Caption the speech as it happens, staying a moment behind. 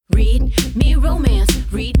Read me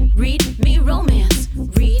romance. Read me romance.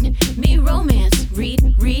 Read me romance.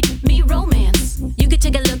 Read me romance. You could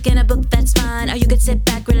take a look in a book, that's fine. Or you could sit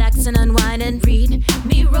back, relax, and unwind and read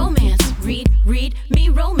me romance. Read me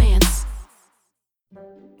romance.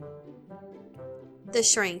 The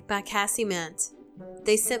Shrink by Cassie Mint.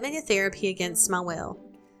 They sent me to therapy against my will,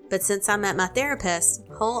 but since I met my therapist,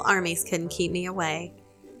 whole armies couldn't keep me away.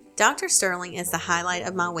 Dr. Sterling is the highlight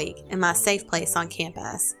of my week and my safe place on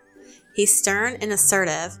campus. He's stern and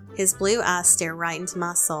assertive, his blue eyes stare right into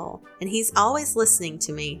my soul, and he's always listening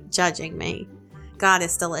to me, judging me. God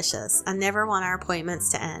is delicious. I never want our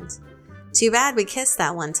appointments to end. Too bad we kissed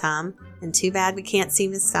that one time, and too bad we can't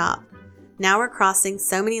seem to stop. Now we're crossing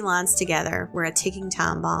so many lines together, we're a ticking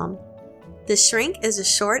time bomb. The Shrink is a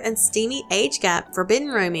short and steamy age gap forbidden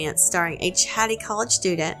romance starring a chatty college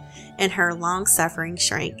student and her long-suffering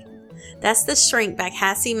shrink. That's The Shrink by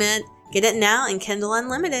Cassie Mint. Get it now in Kindle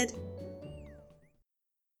Unlimited.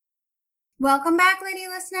 Welcome back, lady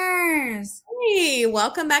listeners. Hey,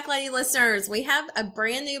 welcome back, lady listeners. We have a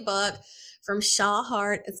brand new book from Shaw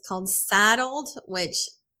Hart. It's called Saddled, which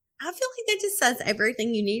I feel like it just says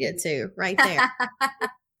everything you needed to right there.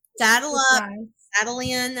 Saddle up, saddle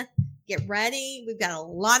in, get ready. We've got a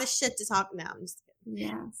lot of shit to talk about.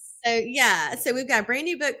 Yes. So we've got a brand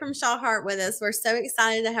new book from Shaw Hart with us. We're so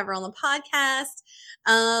excited to have her on the podcast.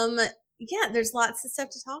 There's lots of stuff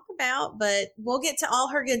to talk about, but we'll get to all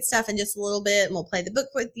her good stuff in just a little bit and we'll play the book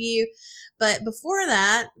with you. But before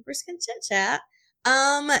that, we're just going to chit chat.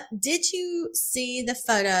 Did you see the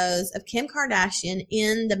photos of Kim Kardashian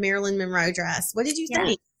in the Marilyn Monroe dress? What did you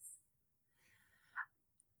think?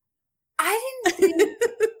 I didn't think,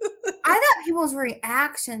 I thought people's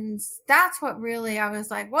reactions, that's what really, I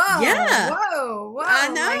was like, whoa, whoa. I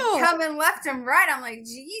know. Like coming left and right. I'm like,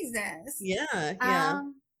 Jesus. Yeah.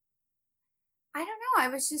 I don't know. I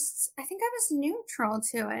think I was neutral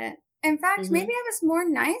to it. In fact, maybe I was more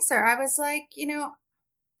nicer. I was like,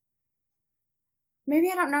 maybe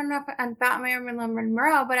I don't know enough about Marilyn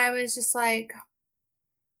Monroe, but I was just like,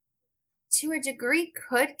 to a degree,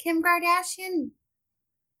 could Kim Kardashian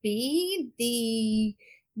be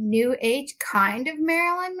the new age kind of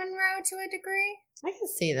Marilyn Monroe to a degree? I can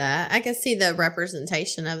see that. I can see the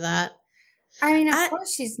representation of that. I mean, of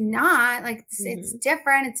course she's not. Like, it's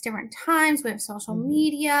different. It's different times. We have social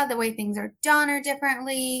media. The way things are done are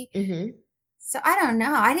differently. So I don't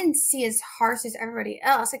know. I didn't see as harsh as everybody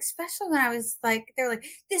else, especially when I was like, they're like,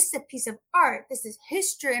 this is a piece of art. This is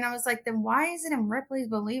history. And I was like, then why is it in Ripley's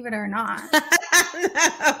Believe It or Not?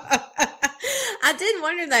 I did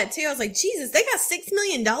wonder that too. I was like, Jesus, they got $6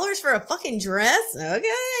 million for a fucking dress?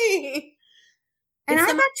 Okay. And I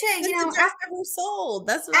bet you, after ever sold.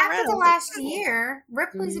 That's what after the last year,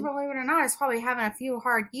 Ripley's Believe It or Not is probably having a few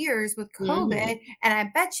hard years with COVID, and I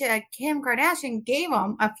bet you Kim Kardashian gave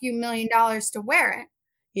them a few $1 million to wear it.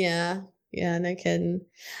 Yeah, no kidding.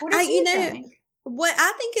 What did you think? What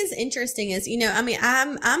I think is interesting is,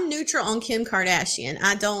 I'm neutral on Kim Kardashian.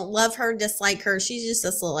 I don't love her, dislike her. She's just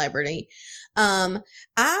a celebrity. I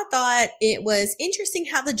thought it was interesting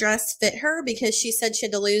how the dress fit her because she said she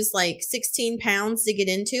had to lose like 16 pounds to get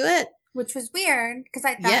into it. Which was weird because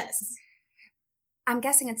I thought, I'm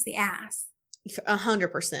guessing it's the ass.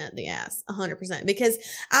 100% the ass, 100%. Because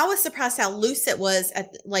I was surprised how loose it was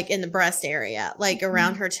in the breast area, like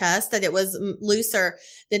around her chest, that it was looser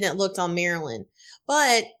than it looked on Marilyn.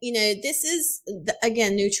 But, this is,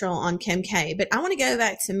 again, neutral on Kim K. But I want to go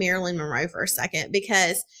back to Marilyn Monroe for a second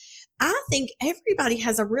because I think everybody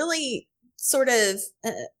has a really sort of,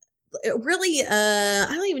 I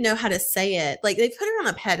don't even know how to say it. Like they put her on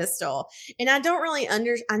a pedestal and I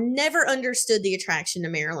never understood the attraction to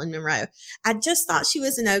Marilyn Monroe. I just thought she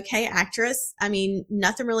was an okay actress. I mean,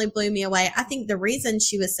 nothing really blew me away. I think the reason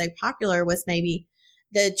she was so popular was maybe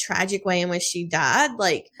the tragic way in which she died.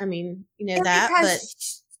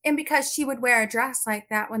 And because she would wear a dress like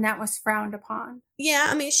that when that was frowned upon. Yeah,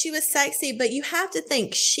 I mean, she was sexy, but you have to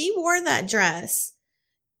think she wore that dress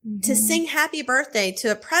to sing happy birthday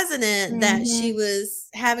to a president that she was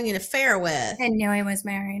having an affair with. And knew he was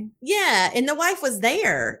married. Yeah, and the wife was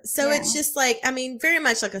there. So it's just like, I mean, very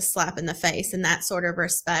much like a slap in the face in that sort of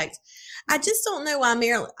respect. I just don't know why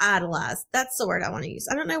Marilyn idolized. That's the word I want to use.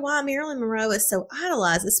 I don't know why Marilyn Monroe is so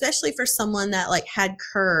idolized, especially for someone that like had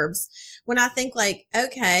curves. When I think like,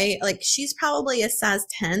 okay, like she's probably a size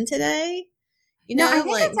 10 today. I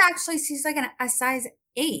think it's actually, she's like a size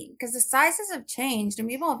 8 because the sizes have changed and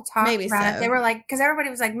people have talked about it. They were like, because everybody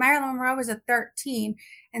was like, Marilyn Monroe was a 13.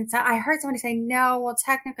 And so I heard somebody say, no, well,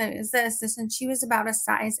 technically it was this, and she was about a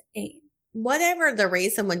size 8. Whatever the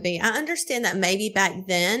reason would be, I understand that maybe back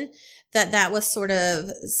then that was sort of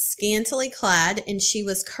scantily clad and she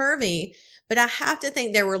was curvy. But I have to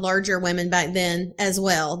think there were larger women back then as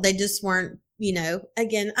well. They just weren't,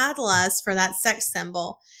 again, idolized for that sex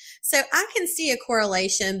symbol. So I can see a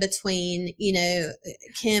correlation between,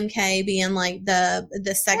 Kim K being like the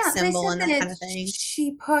sex symbol and that kind of thing.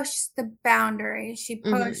 She pushed the boundary. She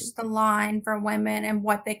pushed the line for women and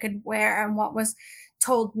what they could wear and what was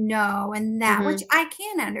told no and that, which I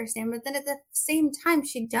can understand. But then at the same time,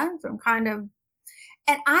 she done some kind of,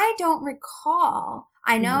 and I don't recall.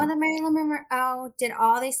 I know that Marilyn Monroe did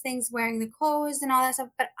all these things wearing the clothes and all that stuff,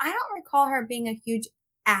 but I don't recall her being a huge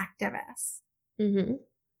activist. Mm-hmm.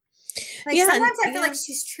 Like sometimes I feel like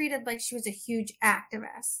she's treated like she was a huge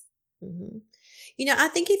activist. Mm-hmm. I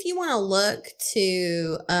think if you want to look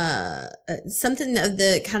to something of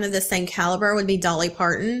the kind of the same caliber would be Dolly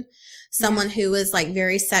Parton, someone who was like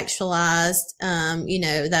very sexualized,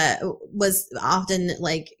 that was often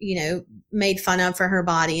like, made fun of for her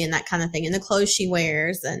body and that kind of thing and the clothes she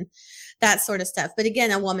wears and that sort of stuff. But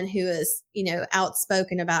again, a woman who is,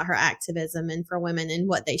 outspoken about her activism and for women and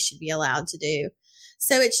what they should be allowed to do.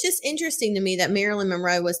 So it's just interesting to me that Marilyn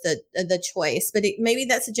Monroe was the choice, but maybe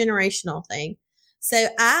that's a generational thing. So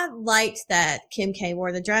I liked that Kim K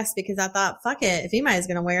wore the dress because I thought, fuck it. If anybody's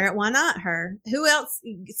going to wear it, why not her? Who else?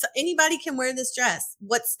 Anybody can wear this dress.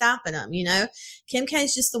 What's stopping them? Kim K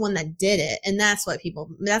is just the one that did it. And that's what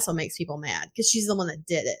makes people mad because she's the one that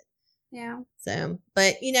did it. Yeah. So,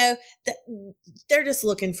 but they're just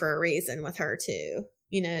looking for a reason with her too.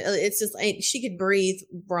 It's just like she could breathe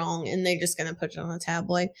wrong and they're just going to put it on a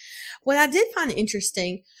tabloid. What I did find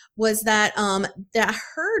interesting was that I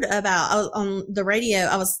heard about on the radio,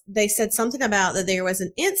 they said something about that there was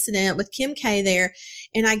an incident with Kim K there.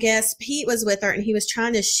 And I guess Pete was with her and he was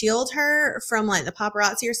trying to shield her from like the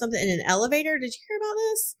paparazzi or something in an elevator. Did you hear about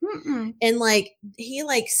this? Mm-mm. And like, he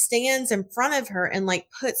like stands in front of her and like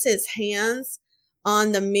puts his hands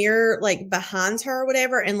on the mirror, like behind her or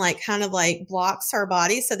whatever, and like kind of like blocks her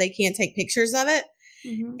body so they can't take pictures of it.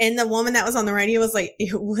 Mm-hmm. And the woman that was on the radio was like,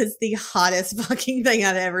 it was the hottest fucking thing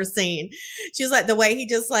I'd ever seen. She was like, the way he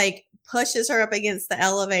just like pushes her up against the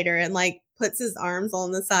elevator and like puts his arms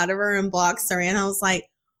on the side of her and blocks her in. I was like,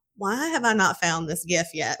 why have I not found this GIF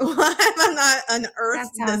yet? Why have I not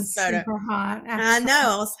unearthed this photo? Super hot. I know.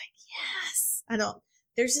 I was like, yes.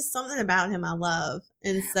 There's just something about him I love.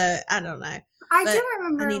 And so I don't know. I do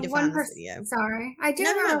remember one person.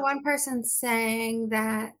 Remember one person saying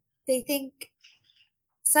that they think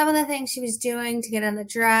some of the things she was doing to get in the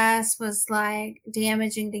dress was like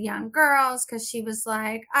damaging to young girls because she was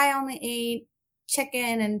like, I only ate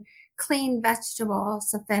chicken and clean vegetables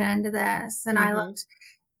to fit into this, and I looked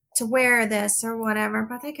to wear this or whatever.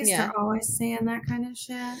 But I guess they're always saying that kind of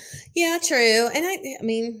shit. Yeah, true. And I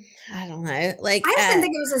mean, I don't know. Like, I didn't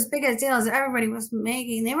think it was as big a deal as everybody was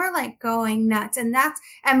making. They were like going nuts, and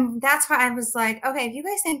that's why I was like, okay, if you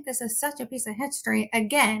guys think this is such a piece of history,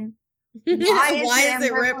 again, why is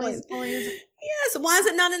it Ripley? Yes, why is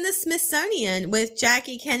it not in the Smithsonian with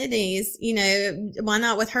Jackie Kennedy's? Why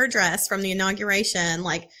not with her dress from the inauguration?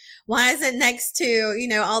 Like, why is it next to,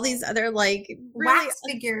 all these other like really wax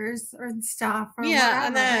figures or stuff? Or yeah,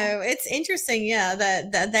 whatever. I know. It's interesting. Yeah.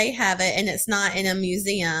 That they have it and it's not in a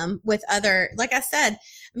museum with other, like I said,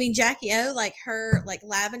 I mean, Jackie O, like her like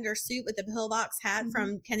lavender suit with the pillbox hat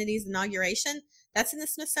from Kennedy's inauguration. That's in the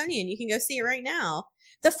Smithsonian. You can go see it right now.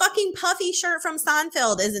 The fucking puffy shirt from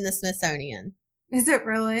Seinfeld is in the Smithsonian. Is it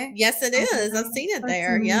really? Yes, it is. I've seen it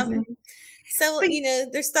there. Amazing. Yep. So, but,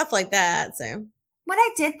 there's stuff like that. So what I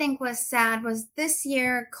did think was sad was this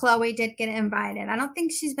year Khloe did get invited. I don't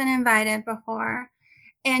think she's been invited before.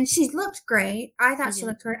 And she looked great. I thought she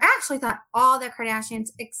looked great. I actually thought all the Kardashians,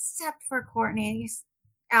 except for Kourtney's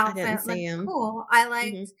outfit, looked cool. I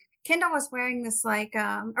liked Kendall was wearing this like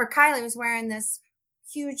or Kylie was wearing this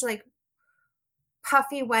huge like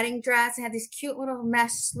puffy wedding dress and had these cute little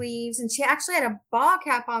mesh sleeves, and she actually had a ball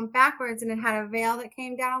cap on backwards and it had a veil that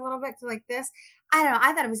came down a little bit to like this. I don't know.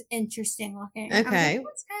 I thought it was interesting looking. Okay.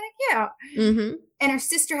 It's kind of cute. And her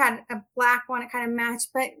sister had a black one. It kind of matched,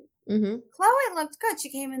 but Khloe looked good.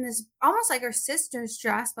 She came in this almost like her sister's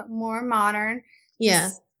dress, but more modern. Yeah.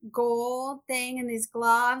 This gold thing and these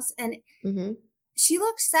gloves. And she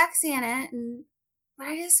looked sexy in it. But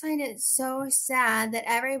I just find it so sad that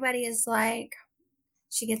everybody is like,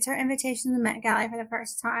 she gets her invitation to the Met Gala for the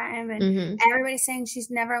first time. And everybody's saying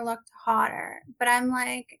she's never looked hotter. But I'm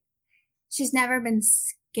like, she's never been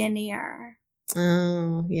skinnier.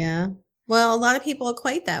 Oh, yeah. Well, a lot of people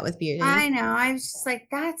equate that with beauty. I know. I was just like,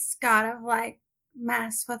 that's gotta like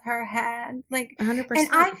mess with her head. Like 100%. And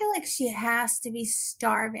I feel like she has to be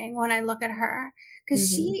starving when I look at her. because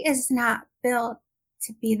she is not built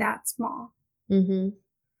to be that small.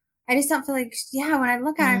 I just don't feel like, when I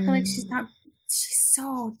look at her, I feel like she's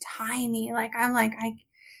so tiny. Like, I'm like,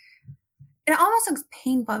 it almost looks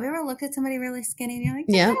painful. Have you ever looked at somebody really skinny and you're like,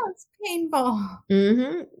 yeah, it's painful?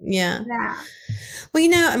 Yeah.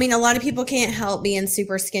 Well, I mean, a lot of people can't help being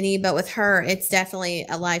super skinny, but with her, it's definitely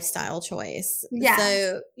a lifestyle choice. Yeah.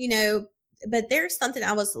 So, but there's something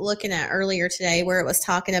I was looking at earlier today where it was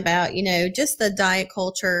talking about, just the diet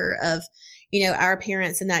culture of, our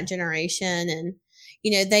parents in that generation. And,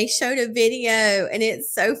 they showed a video, and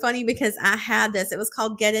it's so funny because I had this. It was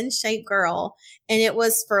called Get in Shape Girl, and it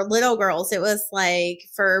was for little girls. It was like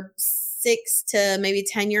for 6 to maybe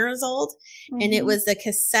 10 years old. And it was a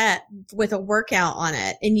cassette with a workout on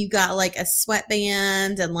it. And you got like a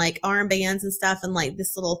sweatband and like armbands and stuff, and like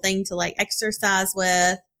this little thing to like exercise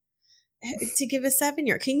with to give a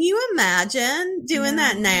 7-year. Can you imagine doing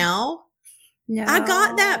that now? No. I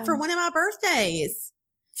got that for one of my birthdays.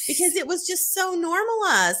 Because it was just so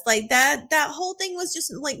normalized. Like that whole thing was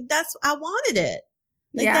just like, I wanted it.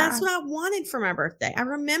 Like that's what I wanted for my birthday. I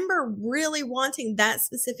remember really wanting that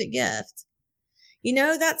specific gift.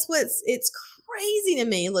 It's crazy to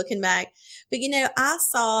me looking back. But, I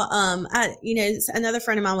saw, another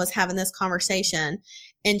friend of mine was having this conversation,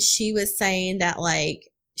 and she was saying that like,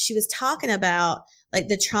 she was talking about like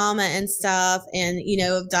the trauma and stuff and,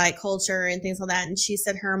 of diet culture and things like that. And she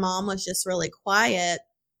said her mom was just really quiet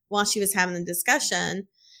while she was having the discussion.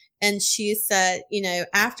 And she said,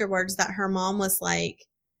 afterwards that her mom was like,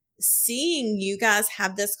 seeing you guys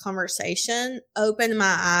have this conversation opened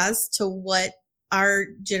my eyes to what our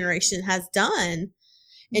generation has done.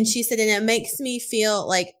 And she said, and it makes me feel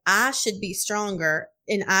like I should be stronger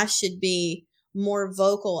and I should be more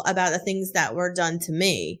vocal about the things that were done to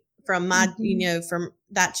me from my, from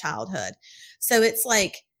that childhood. So it's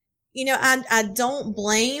like, I don't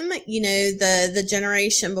blame, the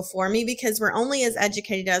generation before me, because we're only as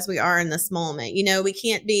educated as we are in this moment. We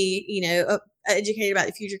can't be, educated about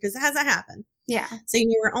the future because it hasn't happened. Yeah. So,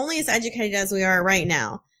 we're only as educated as we are right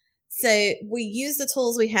now. So we use the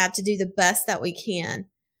tools we have to do the best that we can.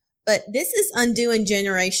 But this is undoing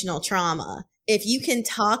generational trauma. If you can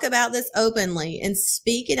talk about this openly and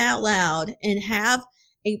speak it out loud and have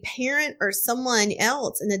a parent or someone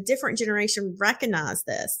else in a different generation recognize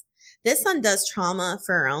this undoes trauma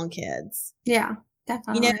for our own kids. Yeah,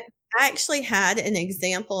 definitely. I actually had an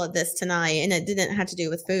example of this tonight, and it didn't have to do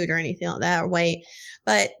with food or anything like that or weight.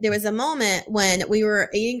 But there was a moment when we were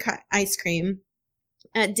eating ice cream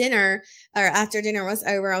at dinner, or after dinner was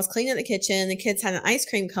over. I was cleaning the kitchen. The kids had an ice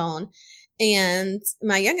cream cone. And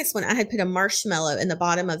my youngest one, I had put a marshmallow in the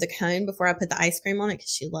bottom of the cone before I put the ice cream on it, because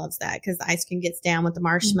she loves that, because the ice cream gets down with the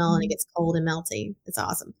marshmallow and it gets cold and melty. It's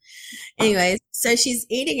awesome. Anyways, so she's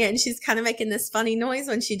eating it and she's kind of making this funny noise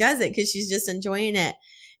when she does it because she's just enjoying it.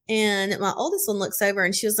 And my oldest one looks over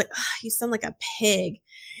and she was like, oh, you sound like a pig.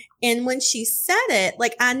 And when she said it,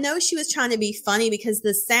 like, I know she was trying to be funny because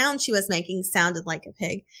the sound she was making sounded like a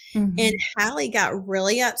pig. And Hallie got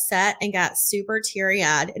really upset and got super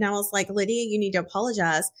teary-eyed. And I was like, Lydia, you need to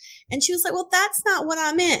apologize. And she was like, well, that's not what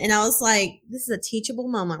I meant. And I was like, this is a teachable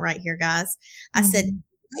moment right here, guys. I said,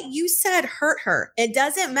 what you said hurt her. It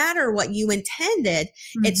doesn't matter what you intended.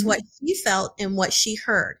 It's what she felt and what she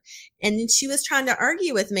heard. And then she was trying to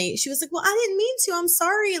argue with me. She was like, well, I didn't mean to. I'm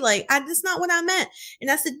sorry. Like, that's not what I meant. And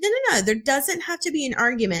I said, no. There doesn't have to be an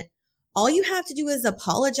argument. All you have to do is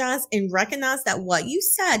apologize and recognize that what you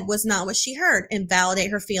said was not what she heard and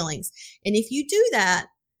validate her feelings. And if you do that,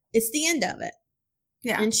 it's the end of it.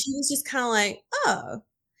 Yeah. And she was just kind of like, oh.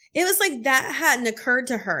 It was like that hadn't occurred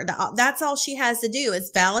to her. That's all she has to do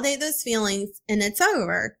is validate those feelings and it's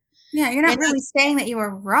over. Yeah, you're not really saying that you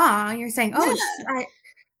were wrong. You're saying, oh,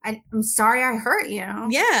 yeah. I'm sorry I hurt you.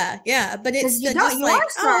 Yeah. But it's you are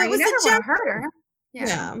sorry. You never want to hurt her.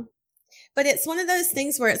 Yeah. But it's one of those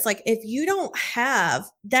things where it's like, if you don't have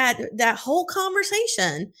that whole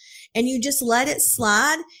conversation and you just let it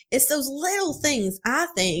slide, it's those little things, I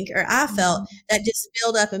think, or I felt, that just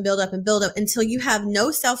build up and build up and build up until you have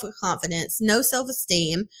no self-confidence, no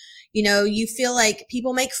self-esteem. You feel like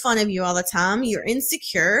people make fun of you all the time. You're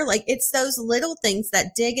insecure. Like, it's those little things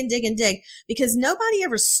that dig and dig and dig, because nobody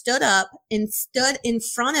ever stood up and stood in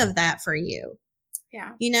front of that for you.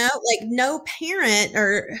 Yeah. Like, no parent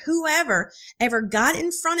or whoever ever got in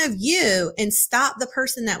front of you and stopped the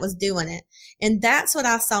person that was doing it. And that's what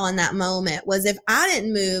I saw in that moment, was if I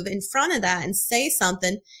didn't move in front of that and say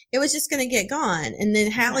something, it was just going to get gone. And then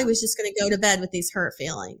Hallie was just going to go to bed with these hurt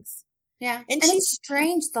feelings. Yeah. And it's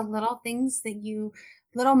strange, the little things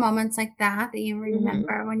little moments like that you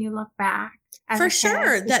remember when you look back. For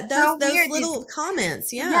sure. Those little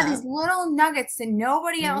comments. Yeah. Yeah, these little nuggets that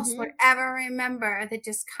nobody else would ever remember that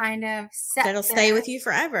just kind of that'll stay with you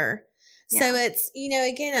forever. Yeah. So it's,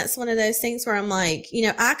 again, it's one of those things where I'm like,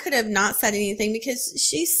 I could have not said anything because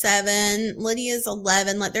she's 7, Lydia's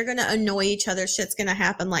 11. Like, they're going to annoy each other. Shit's going to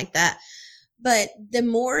happen like that. But the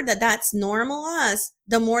more that that's normalized,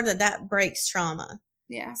 the more that breaks trauma.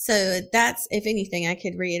 Yeah. So that's, if anything, I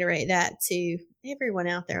could reiterate that to everyone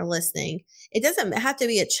out there listening. It doesn't have to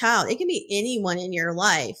be a child. It can be anyone in your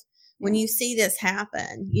life. When you see this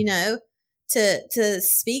happen, to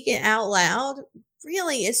speak it out loud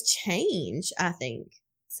really is change, I think.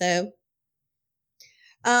 So,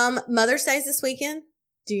 Mother's Day is this weekend.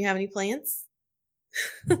 Do you have any plans?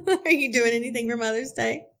 Are you doing anything for Mother's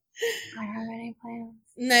Day? I don't have any plans.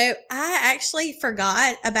 No, I actually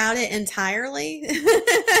forgot about it entirely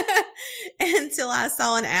until I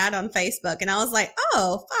saw an ad on Facebook and I was like,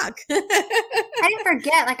 oh, fuck. I didn't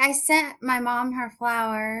forget. Like, I sent my mom her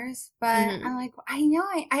flowers, but I'm like,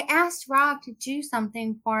 I asked Rob to do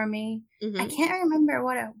something for me. I can't remember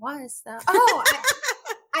what it was, though. Oh,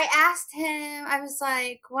 I asked him, I was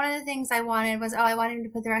like, one of the things I wanted was, I wanted him to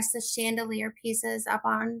put the rest of the chandelier pieces up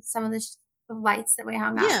on some of the lights that we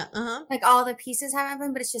hung up. Yeah, like all the pieces haven't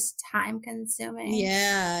been, but it's just time consuming.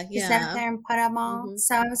 Yeah. To sit up there and put them all.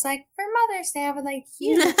 So I was like, for Mother's Day, I would like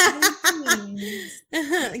you.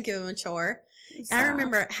 Give them a chore. So. I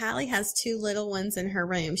remember Hallie has 2 little ones in her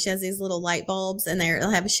room. She has these little light bulbs and they'll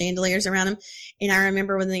have chandeliers around them. And I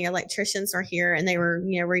remember when the electricians were here and they were,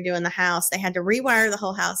 redoing the house, they had to rewire the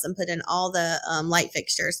whole house and put in all the light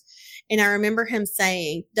fixtures. And I remember him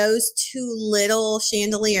saying those 2 little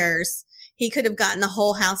chandeliers, he could have gotten the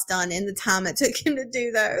whole house done in the time it took him to do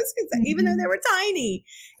those. Because even though they were tiny,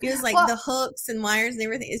 it was like the hooks and wires and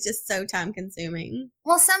everything. It's just so time consuming.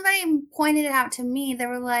 Well, somebody pointed it out to me. They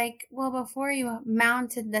were like, well, before you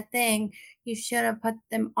mounted the thing, you should have put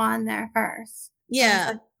them on there first.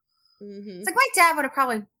 Yeah. It's like my dad would have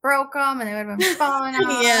probably broke them and they would have been falling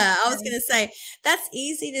off. Yeah, I was going to say, that's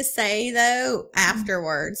easy to say, though,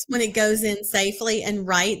 afterwards when it goes in safely and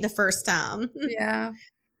right the first time. Yeah.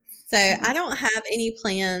 So I don't have any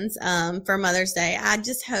plans for Mother's Day. I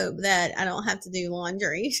just hope that I don't have to do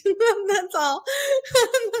laundry. That's all.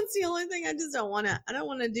 That's the only thing. I just don't want to. I don't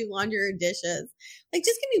want to do laundry or dishes. Like,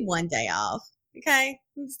 just give me one day off. Okay,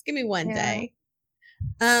 just give me one day.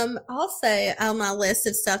 Also on my list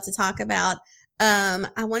of stuff to talk about,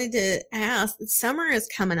 I wanted to ask. Summer is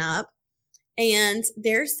coming up. And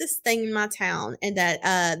there's this thing in my town and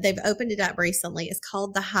that they've opened it up recently. It's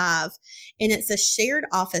called The Hive, and it's a shared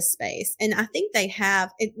office space. And I think they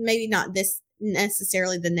have it, maybe not this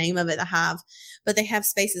necessarily the name of it, The Hive, but they have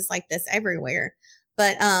spaces like this everywhere.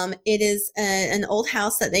 But it is an old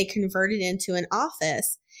house that they converted into an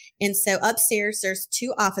office. And so upstairs, there's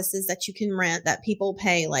 2 offices that you can rent that people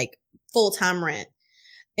pay like full-time rent.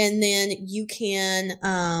 And then you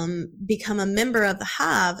can become a member of The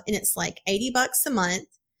Hive, and it's like $80 a month,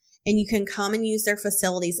 and you can come and use their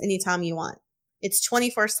facilities anytime you want. It's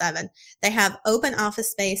 24/7. They have open office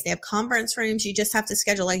space. They have conference rooms. You just have to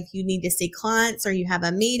schedule, like, if you need to see clients or you have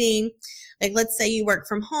a meeting. Like, let's say you work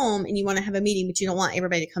from home and you want to have a meeting, but you don't want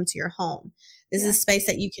everybody to come to your home. This is a space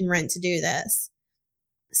that you can rent to do this.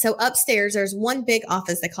 So upstairs, there's one big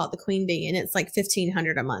office. They call it the Queen Bee, and it's like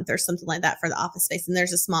 $1,500 a month or something like that for the office space. And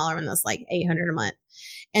there's a smaller one that's like $800 a month.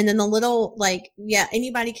 And then the little, like,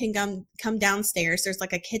 anybody can come downstairs. There's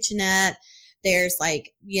like a kitchenette. There's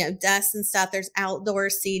like, desks and stuff. There's outdoor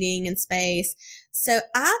seating and space. So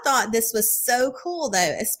I thought this was so cool,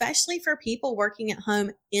 though, especially for people working at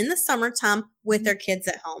home in the summertime with their kids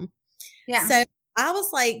at home. Yeah. So I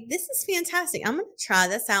was like, this is fantastic. I'm going to try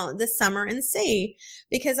this out this summer and see,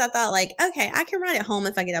 because I thought, like, okay, I can ride at home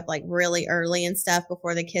if I get up like really early and stuff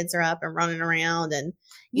before the kids are up and running around. And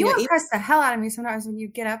you impress the hell out of me sometimes when you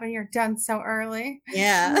get up and you're done so early.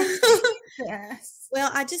 Yeah. Yes.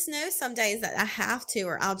 Well, I just know some days that I have to,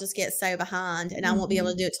 or I'll just get so behind and I won't be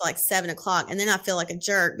able to do it till like 7:00. And then I feel like a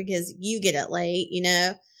jerk because you get it late,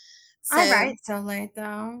 So, I ride so late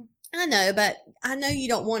though. I know, but I know you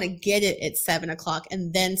don't want to get it at 7:00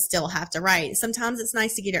 and then still have to write. Sometimes it's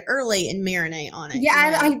nice to get it early and marinate on it.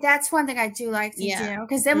 Yeah, that's one thing I do like to do.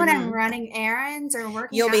 Because then when I'm running errands or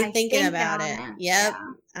working, you'll be thinking about it. Yep, yeah.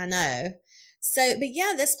 I know. So, but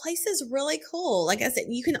yeah, this place is really cool. Like I said,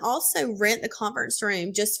 you can also rent the conference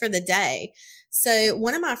room just for the day. So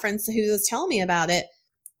one of my friends who was telling me about it,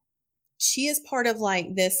 she is part of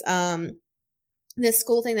like this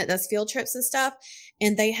school thing that does field trips and stuff.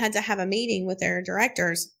 And they had to have a meeting with their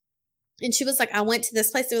directors. And she was like, I went to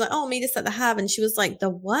this place. They were like, oh, meet us at the Hub. And she was like, the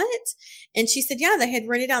what? And she said, yeah, they had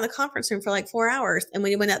rented out the conference room for like 4 hours. And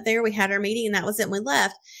when we went up there, we had our meeting and that was it. And we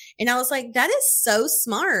left. And I was like, that is so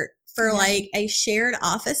smart for like a shared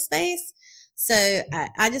office space. So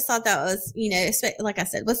I just thought that was, you know, like I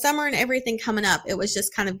said, with summer and everything coming up, it was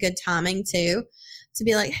just kind of good timing too, to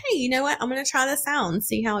be like, hey, you know what? I'm going to try this out and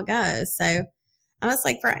see how it goes. So I was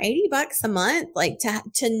like, for $80 a month, like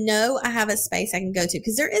to know I have a space I can go to,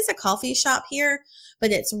 because there is a coffee shop here,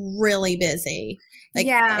 but it's really busy. Like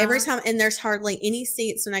every time, and there's hardly any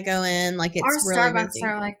seats when I go in. Like it's our really Starbucks busy.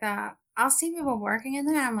 are like that. I'll see people working in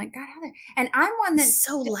there, and I'm like, God, how they? And I'm one that's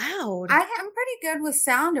so loud. I'm pretty good with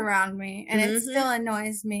sound around me, and it still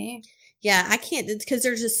annoys me. Yeah, I can't, because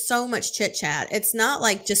there's just so much chit chat. It's not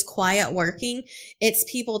like just quiet working. It's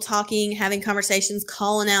people talking, having conversations,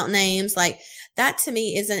 calling out names. Like that to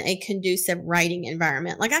me isn't a conducive writing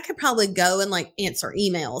environment. Like I could probably go and like answer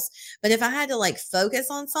emails, but if I had to like focus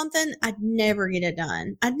on something, I'd never get it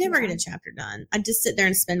done. I'd never get a chapter done. I'd just sit there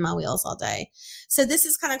and spin my wheels all day. So this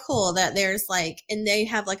is kind of cool that there's like, and they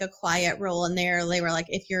have like a quiet rule in there. They were like,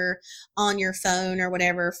 if you're on your phone or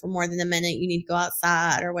whatever for more than a minute, you need to go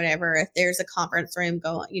outside or whatever. If there's a conference room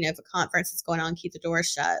going, you know, if a conference is going on, keep the door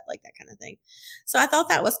shut, like that kind of thing. So I thought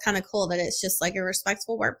that was kind of cool that it's just like a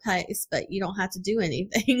respectful workplace, but you don't have to do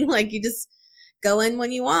anything. Like you just go in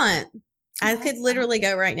when you want. I could literally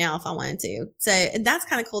go right now if I wanted to. So and that's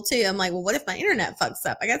kind of cool too. I'm like, well, what if my internet fucks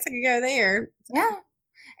up? I guess I could go there. Yeah.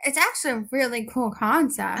 It's actually a really cool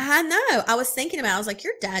concept. I know. I was thinking about it. I was like,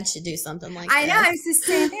 your dad should do something like that. I know. I was the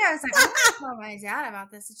same thing. I was like, I'm going to tell my dad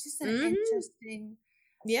about this. It's just an interesting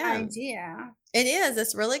idea. It is.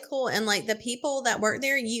 It's really cool. And like the people that work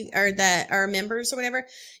there, that are members or whatever,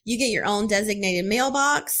 you get your own designated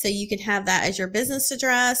mailbox. So you can have that as your business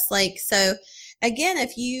address. Like, so again,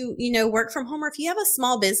 if you work from home, or if you have a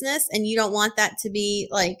small business and you don't want that to be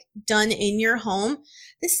like done in your home,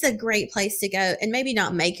 this is a great place to go, and maybe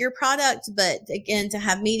not make your product, but again, to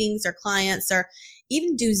have meetings or clients, or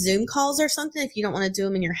even do Zoom calls or something if you don't want to do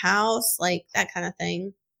them in your house, like that kind of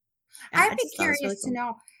thing. I'd be curious to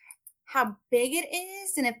know how big it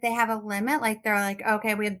is, and if they have a limit, like they're like,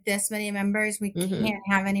 okay, we have this many members, we can't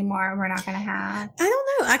have any more, we're not going to have. I don't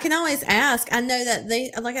know. I can always ask. I know that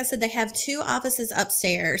they, like I said, they have 2 offices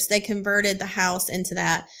upstairs. They converted the house into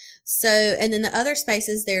that. So, and then the other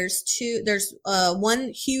spaces, there's one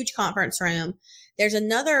huge conference room. There's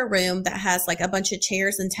another room that has like a bunch of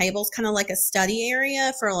chairs and tables, kind of like a study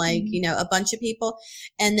area for like, a bunch of people.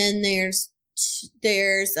 And then there's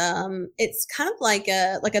it's kind of like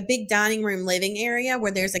a big dining room living area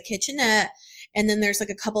where there's a kitchenette, and then there's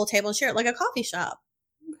like a couple of tables and chairs, like a coffee shop.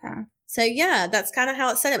 Okay. So yeah, that's kind of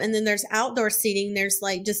how it's set up. And then there's outdoor seating. There's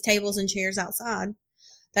like just tables and chairs outside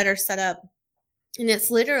that are set up. And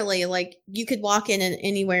it's literally like you could walk in and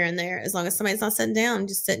anywhere in there, as long as somebody's not sitting down,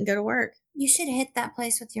 just sit and go to work. You should hit that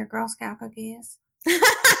place with your Girl Scout cookies.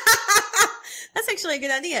 That's actually a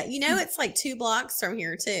good idea. It's like 2 blocks from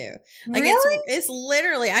here too. Like really? it's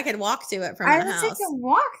literally, I could walk to it from my house. I was thinking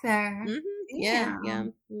walk there. Yeah.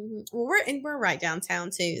 Well, we're right downtown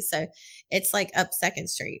too, so it's like up 2nd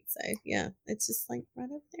Street. So yeah, it's just like right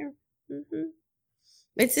up there.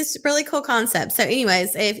 It's just a really cool concept. So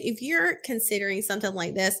anyways, if you're considering something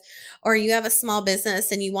like this, or you have a small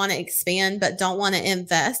business and you want to expand but don't want to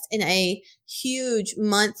invest in a huge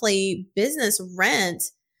monthly business rent,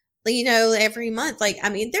 every month, there's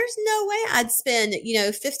no way I'd spend,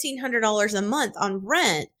 $1,500 a month on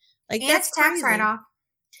rent. Like, and that's tax write-off.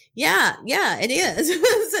 Yeah, it is.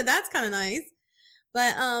 So that's kind of nice.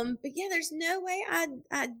 But yeah, there's no way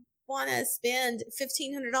I'd want to spend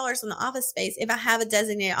 $1,500 on the office space if I have a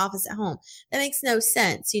designated office at home. That makes no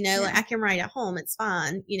sense. Like I can write at home. It's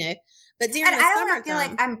fine, but during the summertime, I don't feel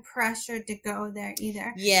like I'm pressured to go there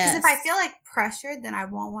either. Yes. Because if I feel like pressured, then I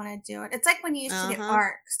won't want to do it. It's like when you used to get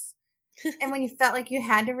ARCs. And when you felt like you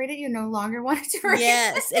had to read it, you no longer wanted to read it.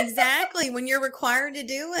 Yes, exactly. When you're required to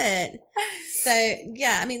do it. So,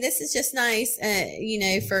 yeah, this is just nice,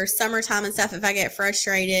 for summertime and stuff. If I get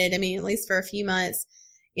frustrated, at least for a few months,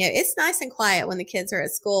 it's nice and quiet when the kids are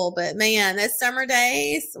at school. But, man, those summer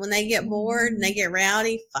days, when they get bored and they get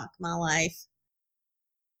rowdy, fuck my life.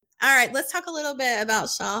 All right, let's talk a little bit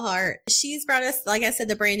about Shaw Hart. She's brought us, like I said,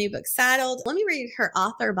 the brand new book, Saddled. Let me read her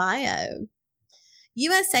author bio.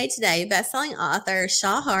 USA Today bestselling author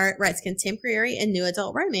Shaw Hart writes contemporary and new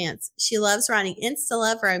adult romance. She loves writing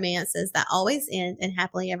insta-love romances that always end in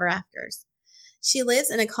happily ever afters. She lives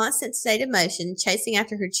in a constant state of motion, chasing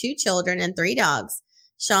after her 2 children and 3 dogs.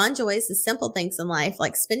 Shaw enjoys the simple things in life,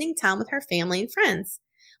 like spending time with her family and friends.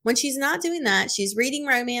 When she's not doing that, she's reading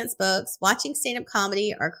romance books, watching stand-up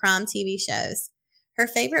comedy, or crime TV shows. Her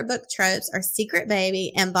favorite book tropes are secret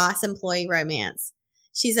baby and boss employee romance.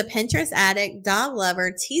 She's a Pinterest addict, dog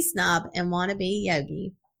lover, tea snob, and wannabe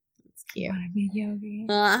yogi. That's cute. Wannabe yogi.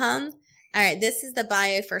 All right, this is the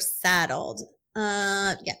bio for Saddled.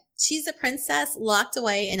 Yeah, she's a princess locked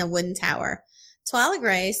away in a wooden tower. Twyla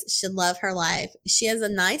Grace should love her life. She has a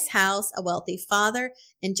nice house, a wealthy father,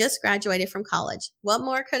 and just graduated from college. What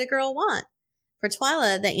more could a girl want? For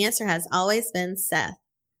Twyla, the answer has always been Seth.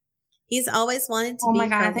 He's always wanted to be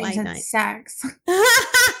her white knight. Sex.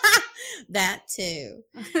 That too.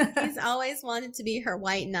 He's always wanted to be her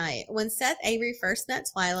white knight. When Seth Avery first met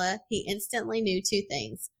Twyla, he instantly knew two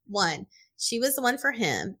things. One, she was the one for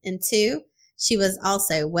him. And two, she was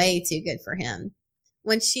also way too good for him.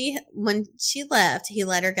 When she left, he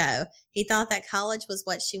let her go. He thought that college was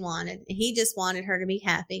what she wanted, and he just wanted her to be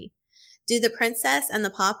happy. Do the princess and the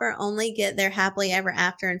pauper only get their happily ever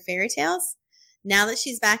after in fairy tales? Now that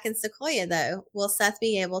she's back in Sequoia, though, will Seth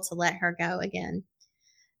be able to let her go again?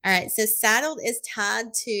 All right, so Saddled is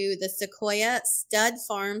tied to the Sequoia Stud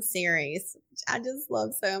Farm series, which I just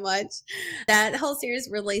love so much. That whole series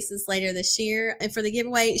releases later this year. And for the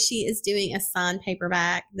giveaway, she is doing a signed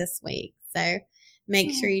paperback this week. So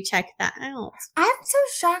make sure you check that out. I'm so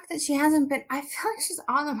shocked that she hasn't been. I feel like she's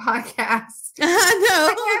on the podcast. I know.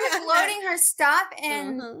 Like I was loading her stuff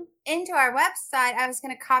into our website. I was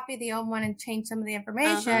going to copy the old one and change some of the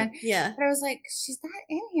information. Yeah. But I was like, she's not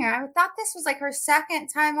in here. I thought this was like her second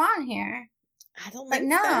time on here. I don't think so.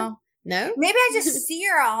 No. No? Maybe I just see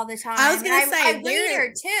her all the time. I was going to say. I read her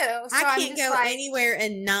too. So I can't go anywhere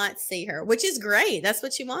and not see her, which is great. That's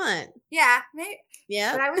what you want. Yeah. Maybe.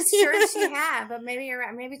 Yeah. But I was sure she had, but maybe you're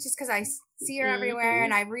right. Maybe it's just because I see her everywhere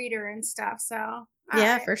and I read her and stuff. So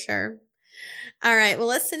yeah, for sure. All right. Well,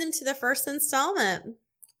 let's send him to the first installment.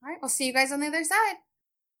 All right. We'll see you guys on the other side.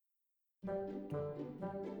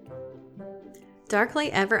 Darkly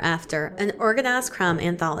Ever After, an organized crime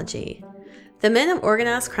anthology. The men of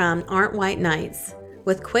organized crime aren't white knights.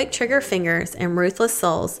 With quick trigger fingers and ruthless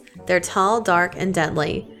souls, they're tall, dark, and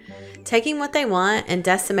deadly. Taking what they want and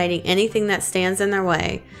decimating anything that stands in their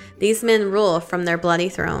way, these men rule from their bloody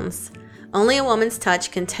thrones. Only a woman's touch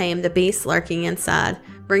can tame the beast lurking inside,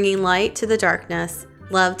 bringing light to the darkness,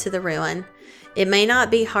 love to the ruin. It may not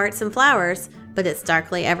be hearts and flowers, but it's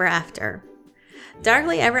Darkly Ever After.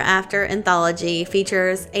 Darkly Ever After anthology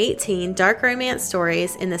features 18 dark romance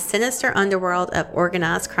stories in the sinister underworld of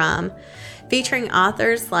organized crime, featuring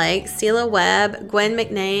authors like Celia Webb, Gwen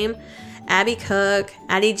McName, Abby Cook,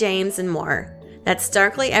 Addie James, and more. That's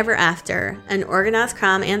Darkly Ever After, an organized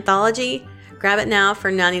crime anthology. Grab it now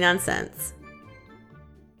for 99 cents.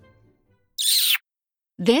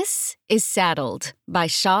 This is Saddled by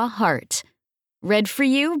Shaw Hart. Read for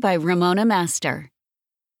you by Ramona Master.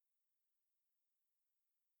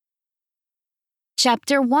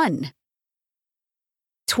 Chapter 1.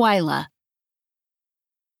 Twyla.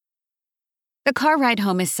 The car ride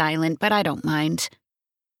home is silent, but I don't mind.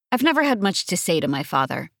 I've never had much to say to my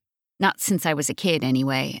father. Not since I was a kid,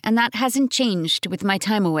 anyway, and that hasn't changed with my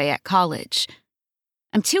time away at college.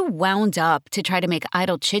 I'm too wound up to try to make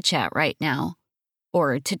idle chit-chat right now,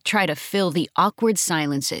 or to try to fill the awkward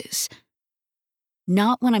silences.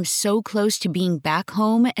 Not when I'm so close to being back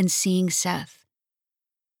home and seeing Seth.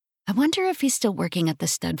 I wonder if he's still working at the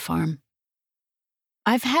stud farm.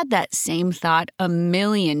 I've had that same thought a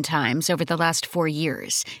million times over the last 4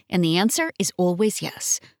 years, and the answer is always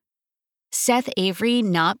yes. Seth Avery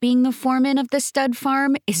not being the foreman of the stud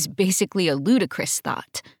farm is basically a ludicrous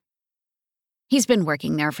thought. He's been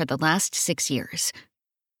working there for the last 6 years.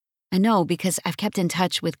 I know because I've kept in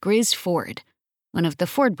touch with Grizz Ford, one of the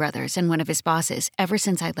Ford brothers and one of his bosses, ever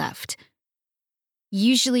since I left.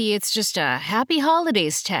 Usually it's just a happy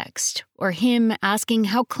holidays text, or him asking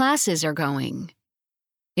how classes are going.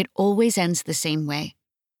 It always ends the same way.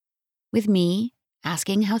 With me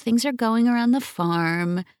asking how things are going around the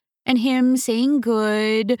farm, and him saying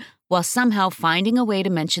good, while somehow finding a way to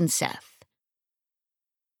mention Seth.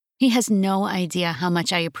 He has no idea how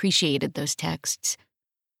much I appreciated those texts.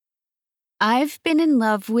 I've been in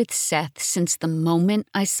love with Seth since the moment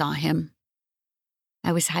I saw him.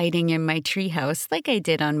 I was hiding in my treehouse like I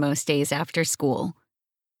did on most days after school,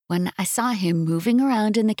 when I saw him moving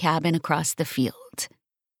around in the cabin across the field.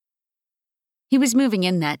 He was moving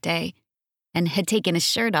in that day, and had taken his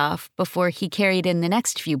shirt off before he carried in the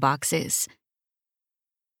next few boxes.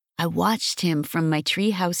 I watched him from my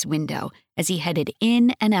treehouse window as he headed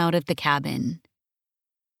in and out of the cabin.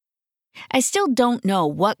 I still don't know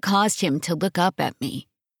what caused him to look up at me.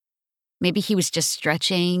 Maybe he was just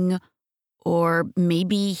stretching, Or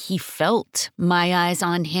maybe he felt my eyes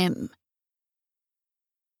on him.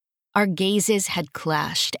 Our gazes had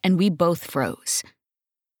clashed, and we both froze.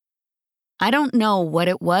 I don't know what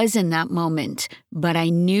it was in that moment, but I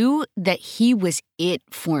knew that he was it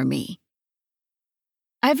for me.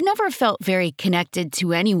 I've never felt very connected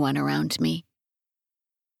to anyone around me.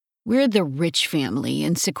 We're the rich family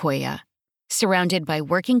in Sequoia, surrounded by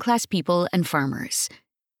working-class people and farmers.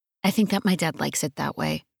 I think that my dad likes it that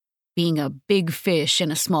way. Being a big fish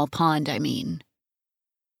in a small pond, I mean.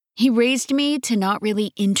 He raised me to not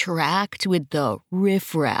really interact with the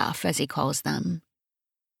riffraff, as he calls them.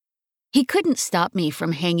 He couldn't stop me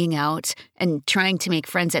from hanging out and trying to make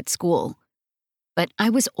friends at school. But I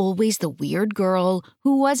was always the weird girl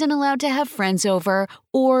who wasn't allowed to have friends over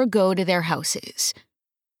or go to their houses.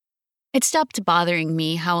 It stopped bothering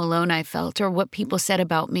me how alone I felt or what people said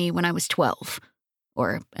about me when I was 12.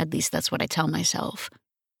 Or at least that's what I tell myself.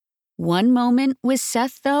 One moment with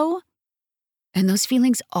Seth, though, and those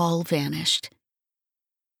feelings all vanished.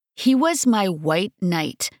 He was my white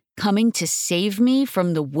knight coming to save me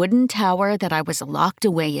from the wooden tower that I was locked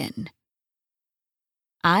away in.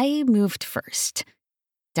 I moved first,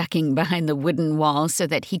 ducking behind the wooden wall so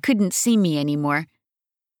that he couldn't see me anymore.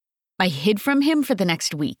 I hid from him for the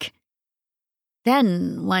next week.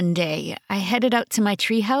 Then, one day, I headed out to my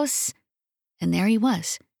treehouse, and there he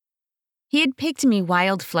was. He had picked me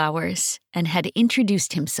wildflowers and had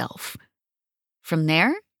introduced himself. From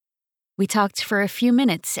there, we talked for a few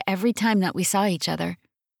minutes every time that we saw each other.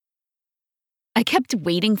 I kept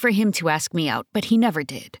waiting for him to ask me out, but he never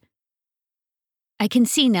did. I can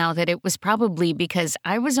see now that it was probably because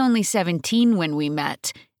I was only 17 when we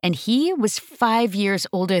met, and he was 5 years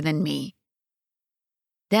older than me.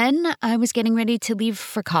 Then I was getting ready to leave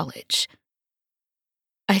for college.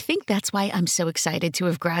 I think that's why I'm so excited to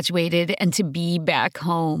have graduated and to be back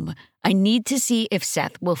home. I need to see if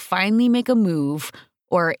Seth will finally make a move,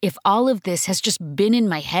 or if all of this has just been in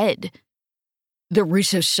my head. The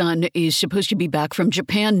Russo son is supposed to be back from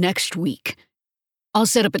Japan next week. I'll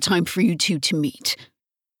set up a time for you two to meet,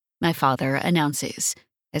 my father announces,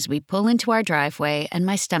 as we pull into our driveway and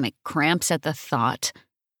my stomach cramps at the thought.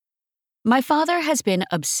 My father has been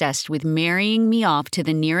obsessed with marrying me off to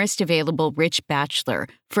the nearest available rich bachelor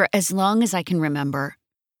for as long as I can remember.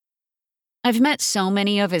 I've met so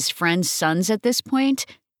many of his friends' sons at this point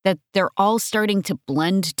that they're all starting to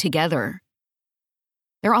blend together.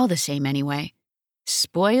 They're all the same anyway.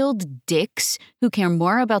 Spoiled dicks who care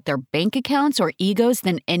more about their bank accounts or egos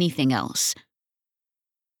than anything else.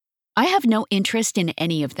 I have no interest in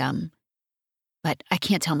any of them, but I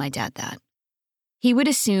can't tell my dad that. He would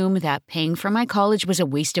assume that paying for my college was a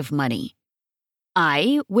waste of money.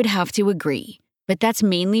 I would have to agree, but that's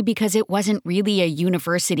mainly because it wasn't really a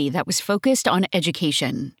university that was focused on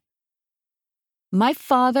education. My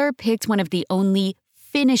father picked one of the only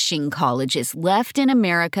finishing colleges left in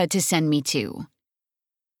America to send me to.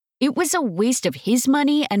 It was a waste of his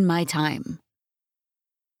money and my time.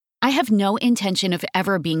 I have no intention of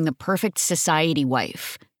ever being the perfect society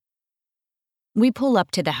wife. We pull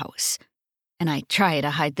up to the house, and I try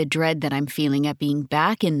to hide the dread that I'm feeling at being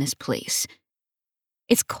back in this place.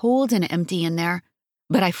 It's cold and empty in there,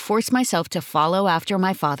 but I force myself to follow after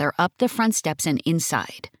my father up the front steps and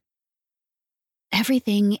inside.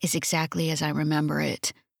 Everything is exactly as I remember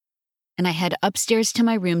it, and I head upstairs to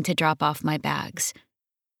my room to drop off my bags.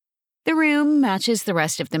 The room matches the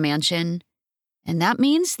rest of the mansion, and that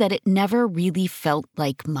means that it never really felt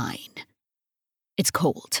like mine. It's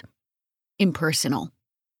cold, impersonal.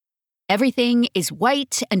 Everything is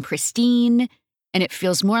white and pristine, and it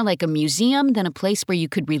feels more like a museum than a place where you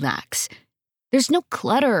could relax. There's no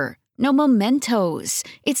clutter, no mementos.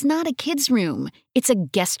 It's not a kid's room, it's a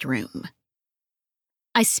guest room.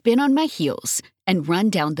 I spin on my heels and run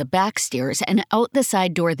down the back stairs and out the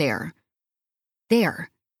side door there. There,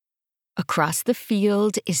 across the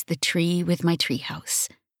field, is the tree with my treehouse.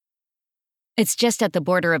 It's just at the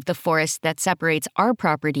border of the forest that separates our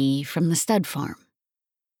property from the stud farm.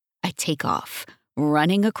 I take off,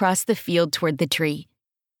 running across the field toward the tree.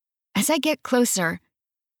 As I get closer,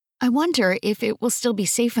 I wonder if it will still be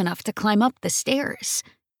safe enough to climb up the stairs.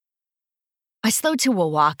 I slow to a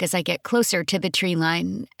walk as I get closer to the tree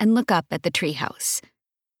line and look up at the treehouse.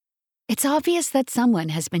 It's obvious that someone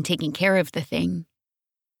has been taking care of the thing,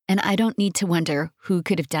 and I don't need to wonder who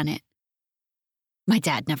could have done it. My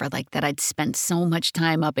dad never liked that I'd spent so much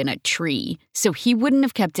time up in a tree, so he wouldn't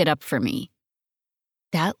have kept it up for me.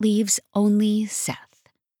 That leaves only Seth.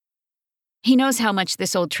 He knows how much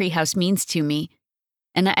this old treehouse means to me,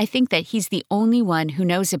 and I think that he's the only one who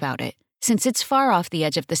knows about it, since it's far off the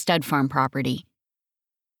edge of the stud farm property.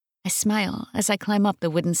 I smile as I climb up the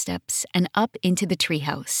wooden steps and up into the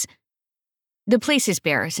treehouse. The place is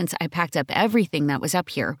bare since I packed up everything that was up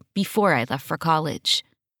here before I left for college.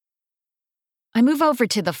 I move over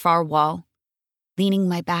to the far wall, leaning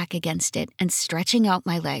my back against it and stretching out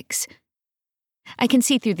my legs. I can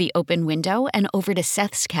see through the open window and over to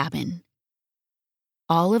Seth's cabin.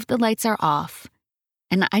 All of the lights are off,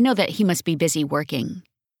 and I know that he must be busy working.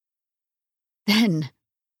 Then,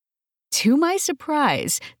 to my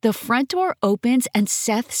surprise, the front door opens and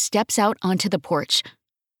Seth steps out onto the porch.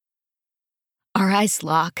 Our eyes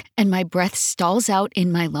lock, and my breath stalls out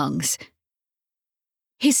in my lungs.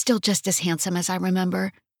 He's still just as handsome as I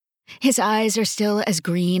remember. His eyes are still as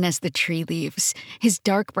green as the tree leaves. His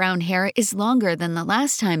dark brown hair is longer than the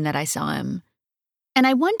last time that I saw him. And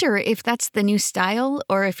I wonder if that's the new style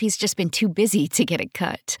or if he's just been too busy to get it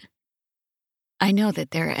cut. I know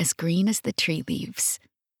that they're as green as the tree leaves.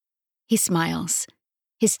 He smiles,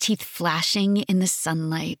 his teeth flashing in the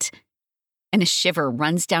sunlight, and a shiver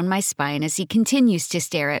runs down my spine as he continues to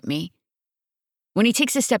stare at me. When he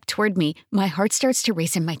takes a step toward me, my heart starts to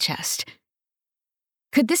race in my chest.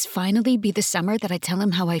 Could this finally be the summer that I tell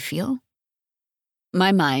him how I feel?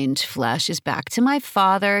 My mind flashes back to my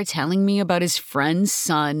father telling me about his friend's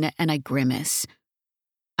son, and I grimace.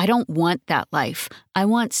 I don't want that life. I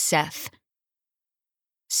want Seth.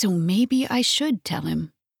 So maybe I should tell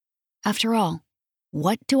him. After all,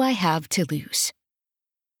 what do I have to lose?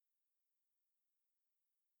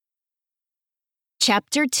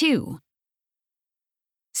 Chapter 2.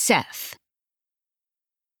 Seth.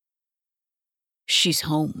 She's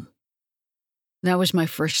home. That was my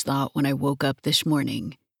first thought when I woke up this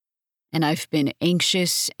morning, and I've been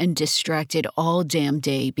anxious and distracted all damn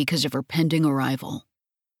day because of her pending arrival.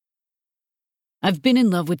 I've been in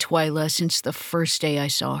love with Twyla since the first day I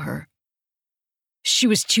saw her. She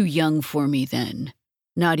was too young for me then,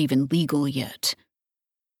 not even legal yet.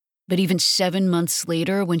 But even 7 months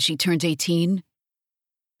later, when she turned 18,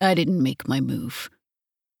 I didn't make my move.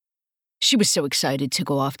 She was so excited to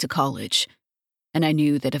go off to college, and I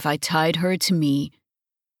knew that if I tied her to me,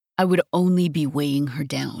 I would only be weighing her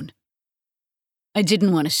down. I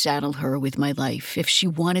didn't want to saddle her with my life if she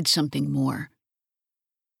wanted something more.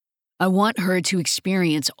 I want her to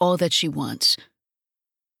experience all that she wants.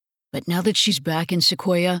 But now that she's back in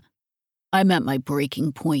Sequoia, I'm at my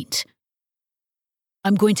breaking point.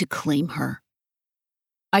 I'm going to claim her.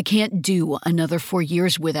 I can't do another 4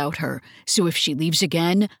 years without her, so if she leaves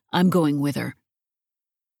again, I'm going with her.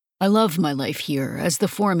 I love my life here as the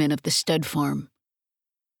foreman of the stud farm,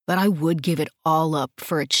 but I would give it all up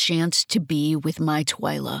for a chance to be with my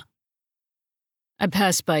Twyla. I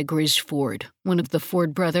pass by Grizz Ford, one of the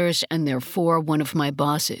Ford brothers, and therefore one of my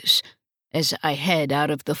bosses, as I head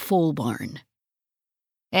out of the foal barn.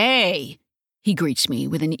 "Hey," he greets me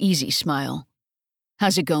with an easy smile.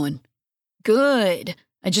 "How's it going?" "Good.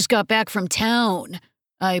 I just got back from town.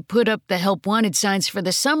 I put up the help wanted signs for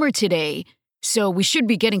the summer today, so we should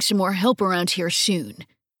be getting some more help around here soon,"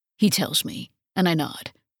 he tells me, and I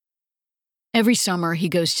nod. Every summer he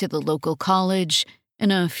goes to the local college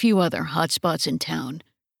and a few other hotspots in town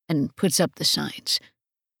and puts up the signs.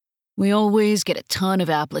 We always get a ton of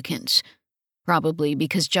applicants, probably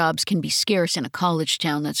because jobs can be scarce in a college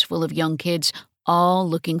town that's full of young kids all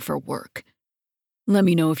looking for work. "Let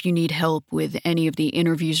me know if you need help with any of the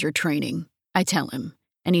interviews or training," I tell him,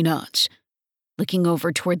 and he nods, looking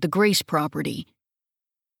over toward the Grace property.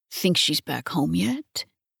 "Think she's back home yet?"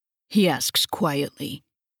 he asks quietly,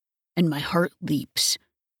 and my heart leaps.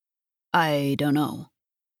 "I don't know.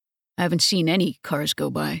 I haven't seen any cars go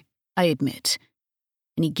by," I admit,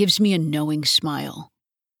 and he gives me a knowing smile.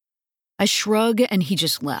 I shrug and he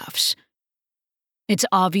just laughs. It's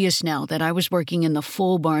obvious now that I was working in the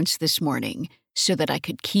foal barns this morning so that I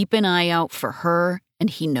could keep an eye out for her, and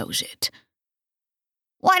he knows it.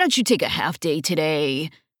 "Why don't you take a half day today?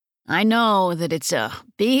 I know that it's a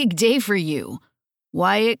big day for you.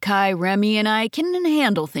 Wyatt, Kai, Remy, and I can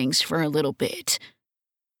handle things for a little bit."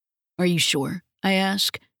 "Are you sure?" I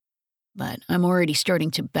ask, but I'm already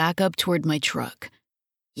starting to back up toward my truck.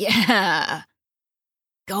 "Yeah.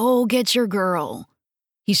 Go get your girl,"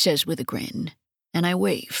 he says with a grin, and I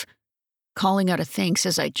wave, calling out a thanks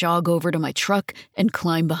as I jog over to my truck and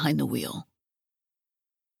climb behind the wheel.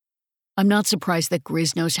 I'm not surprised that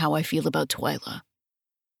Grizz knows how I feel about Twyla.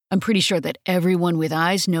 I'm pretty sure that everyone with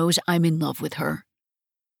eyes knows I'm in love with her.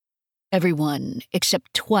 Everyone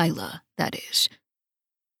except Twyla, that is.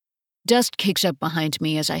 Dust kicks up behind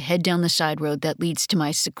me as I head down the side road that leads to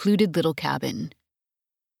my secluded little cabin.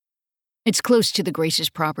 It's close to the Grace's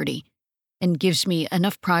property and gives me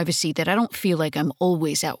enough privacy that I don't feel like I'm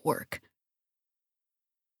always at work.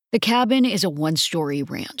 The cabin is a one-story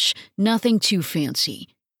ranch, nothing too fancy,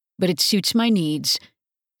 but it suits my needs,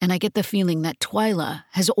 and I get the feeling that Twyla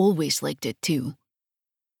has always liked it too.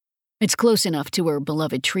 It's close enough to her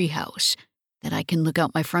beloved treehouse that I can look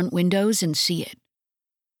out my front windows and see it.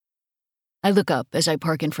 I look up as I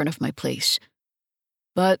park in front of my place,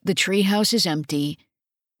 but the treehouse is empty,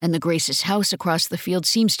 and the Grace's house across the field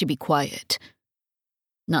seems to be quiet.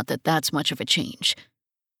 Not that that's much of a change.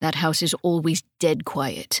 That house is always dead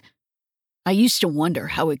quiet. I used to wonder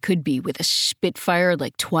how it could be with a spitfire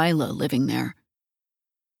like Twyla living there.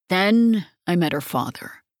 Then I met her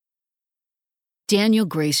father. Daniel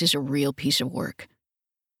Grace is a real piece of work.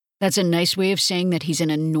 That's a nice way of saying that he's an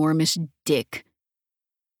enormous dick.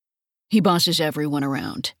 He bosses everyone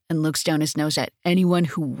around and looks down his nose at anyone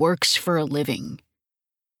who works for a living.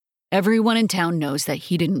 Everyone in town knows that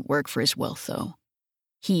he didn't work for his wealth, though.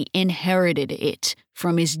 He inherited it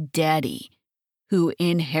from his daddy, who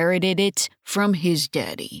inherited it from his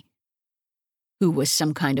daddy, who was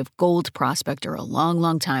some kind of gold prospector a long,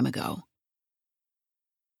 long time ago.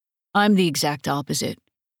 I'm the exact opposite.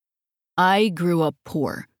 I grew up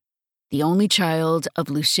poor, the only child of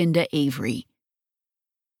Lucinda Avery.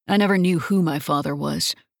 I never knew who my father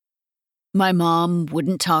was. My mom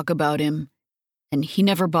wouldn't talk about him, and he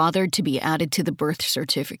never bothered to be added to the birth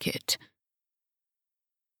certificate.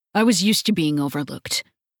 I was used to being overlooked.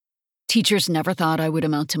 Teachers never thought I would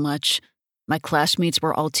amount to much. My classmates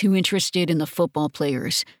were all too interested in the football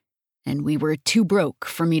players, and we were too broke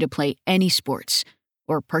for me to play any sports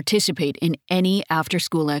or participate in any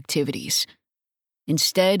after-school activities.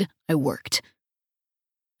 Instead, I worked.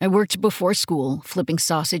 I worked before school, flipping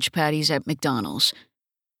sausage patties at McDonald's,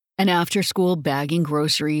 and after school bagging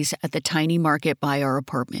groceries at the tiny market by our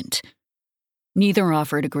apartment. Neither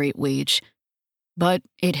offered a great wage, but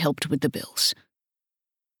it helped with the bills.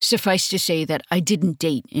 Suffice to say that I didn't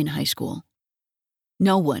date in high school.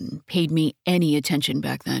 No one paid me any attention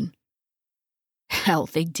back then. Hell,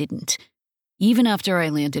 they didn't, even after I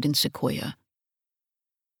landed in Sequoia.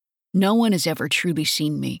 No one has ever truly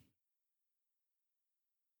seen me.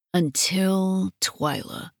 Until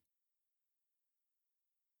Twyla.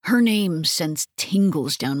 Her name sends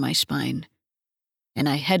tingles down my spine, and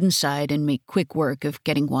I head inside and make quick work of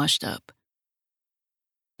getting washed up.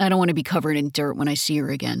 I don't want to be covered in dirt when I see her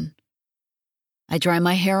again. I dry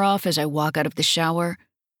my hair off as I walk out of the shower,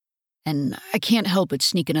 and I can't help but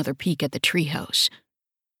sneak another peek at the treehouse.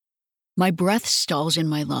 My breath stalls in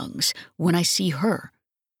my lungs when I see her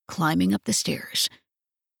climbing up the stairs,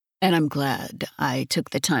 and I'm glad I took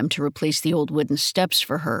the time to replace the old wooden steps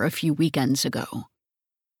for her a few weekends ago.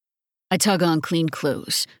 I tug on clean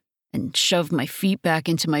clothes and shove my feet back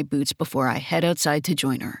into my boots before I head outside to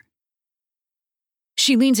join her.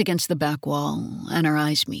 She leans against the back wall, and our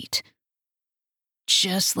eyes meet.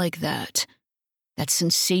 Just like that, that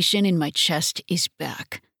sensation in my chest is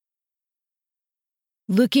back.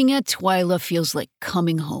 Looking at Twyla feels like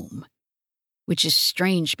coming home, which is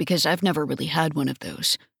strange because I've never really had one of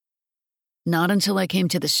those. Not until I came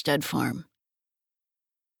to the stud farm.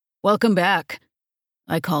 "Welcome back,"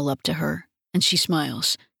 I call up to her, and she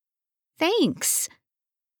smiles. "Thanks.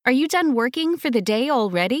 Are you done working for the day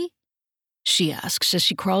already?" she asks as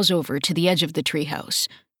she crawls over to the edge of the treehouse.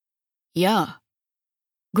 "Yeah.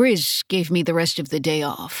 Grizz gave me the rest of the day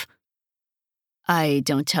off." I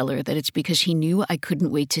don't tell her that it's because he knew I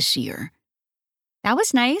couldn't wait to see her. "That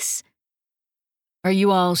was nice." "Are you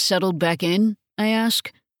all settled back in?" I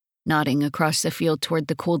ask, nodding across the field toward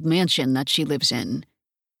the cold mansion that she lives in.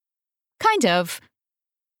 "Kind of.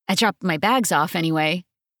 I dropped my bags off anyway,"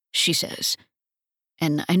 she says,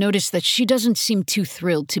 and I notice that she doesn't seem too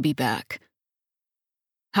thrilled to be back.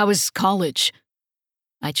 "How is college?"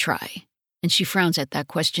 I try, and she frowns at that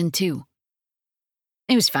question too.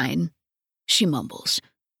 "It was fine," she mumbles,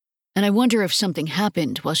 and I wonder if something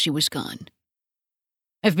happened while she was gone.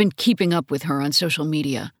 I've been keeping up with her on social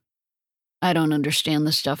media. I don't understand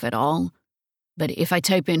the stuff at all, but if I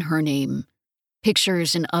type in her name,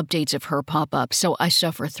 pictures and updates of her pop up, so I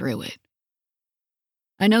suffer through it.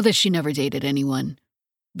 I know that she never dated anyone,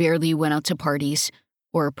 barely went out to parties,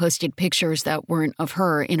 or posted pictures that weren't of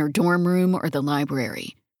her in her dorm room or the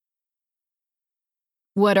library.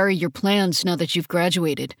 "What are your plans now that you've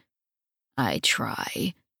graduated?" I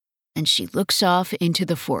try, and she looks off into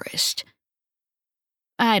the forest.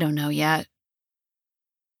 "I don't know yet."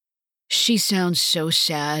 She sounds so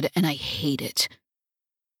sad, and I hate it.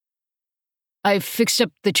 "I've fixed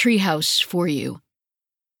up the treehouse for you.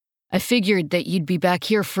 I figured that you'd be back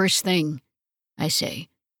here first thing," I say,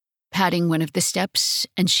 patting one of the steps,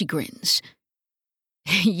 and she grins.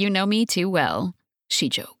 "You know me too well," she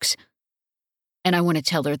jokes. and I want to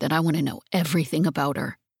tell her that I want to know everything about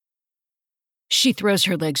her. She throws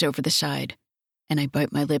her legs over the side, and I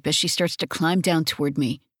bite my lip as she starts to climb down toward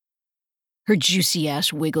me. Her juicy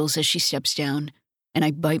ass wiggles as she steps down, and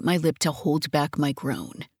I bite my lip to hold back my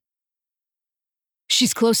groan.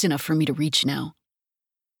 She's close enough for me to reach now,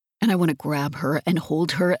 and I want to grab her and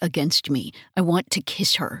hold her against me. I want to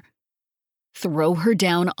kiss her, throw her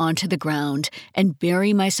down onto the ground, and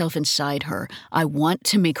bury myself inside her. I want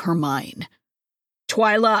to make her mine.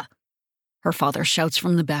 "Twyla!" her father shouts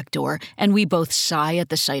from the back door, and we both sigh at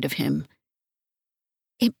the sight of him.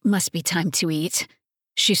 "It must be time to eat,"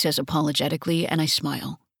 she says apologetically, and I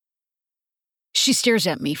smile. She stares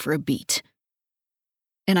at me for a beat,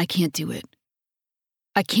 and I can't do it.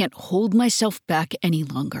 I can't hold myself back any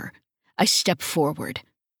longer. I step forward,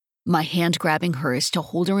 my hand grabbing hers to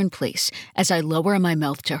hold her in place as I lower my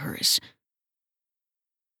mouth to hers.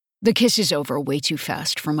 The kiss is over way too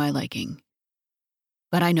fast for my liking,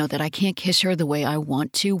 but I know that I can't kiss her the way I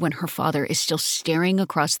want to when her father is still staring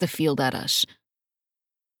across the field at us.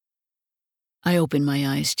 I open my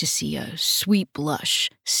eyes to see a sweet blush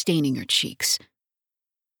staining her cheeks.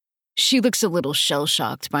 She looks a little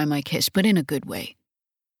shell-shocked by my kiss, but in a good way.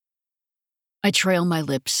 I trail my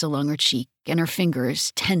lips along her cheek, and her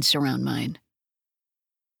fingers tense around mine.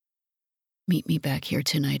 "Meet me back here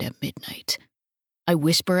tonight at midnight," I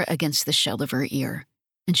whisper against the shell of her ear,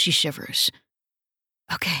 and she shivers.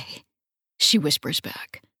 "Okay," she whispers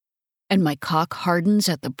back, and my cock hardens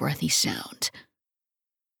at the breathy sound.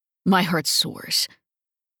 My heart soars.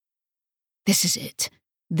 This is it.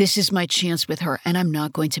 This is my chance with her, and I'm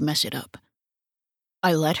not going to mess it up.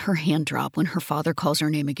 I let her hand drop when her father calls her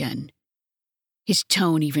name again, his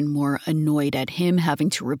tone even more annoyed at him having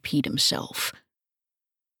to repeat himself.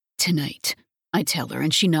 "Tonight," I tell her,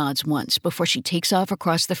 and she nods once before she takes off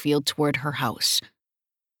across the field toward her house.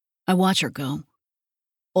 I watch her go,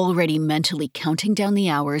 already mentally counting down the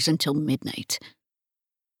hours until midnight.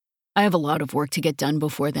 I have a lot of work to get done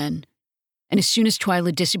before then, and as soon as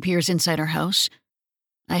Twyla disappears inside her house,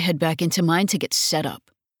 I head back into mine to get set up.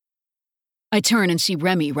 I turn and see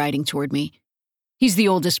Remy riding toward me. He's the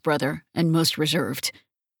oldest brother and most reserved.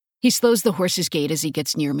 He slows the horse's gait as he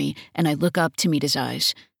gets near me, and I look up to meet his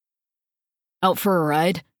eyes. "Out for a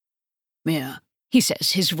ride?" "Yeah," he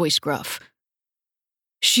says, his voice gruff.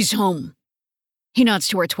 "She's home." He nods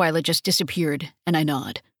to where Twyla just disappeared, and I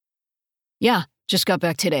nod. "Yeah, just got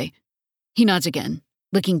back today." He nods again,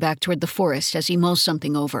 looking back toward the forest as he mulls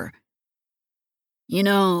something over. "You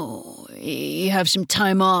know, you have some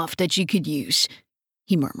time off that you could use,"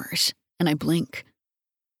 he murmurs, and I blink.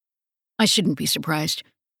 I shouldn't be surprised.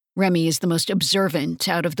 Remy is the most observant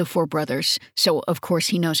out of the four brothers, so of course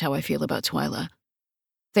he knows how I feel about Twyla.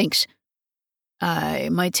 "Thanks. I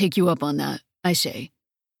might take you up on that," I say,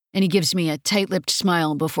 and he gives me a tight-lipped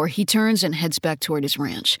smile before he turns and heads back toward his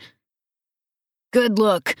ranch. "Good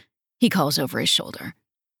luck," he calls over his shoulder,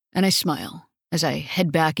 and I smile as I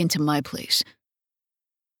head back into my place.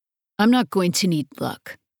 I'm not going to need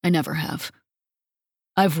luck. I never have.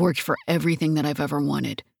 I've worked for everything that I've ever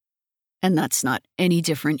wanted, and that's not any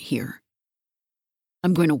different here.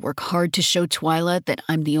 I'm going to work hard to show Twyla that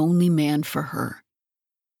I'm the only man for her.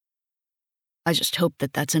 I just hope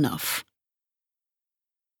that that's enough.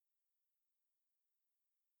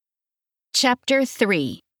 Chapter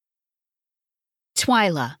 3.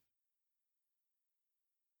 Twyla.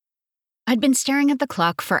 I'd been staring at the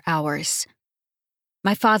clock for hours.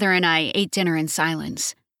 My father and I ate dinner in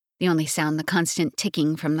silence, the only sound the constant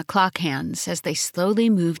ticking from the clock hands as they slowly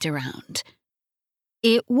moved around.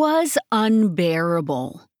 It was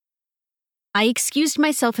unbearable. I excused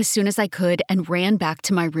myself as soon as I could and ran back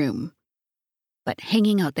to my room. But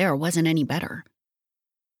hanging out there wasn't any better.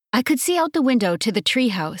 I could see out the window to the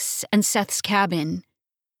treehouse and Seth's cabin,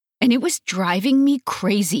 and it was driving me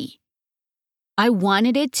crazy. I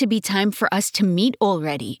wanted it to be time for us to meet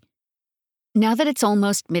already. Now that it's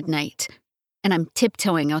almost midnight, and I'm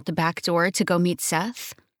tiptoeing out the back door to go meet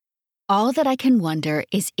Seth, all that I can wonder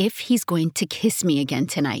is if he's going to kiss me again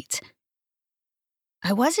tonight.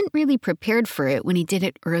 I wasn't really prepared for it when he did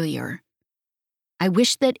it earlier. I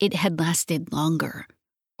wish that it had lasted longer,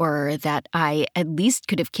 or that I at least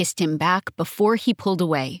could have kissed him back before he pulled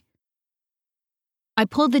away. I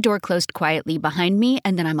pulled the door closed quietly behind me,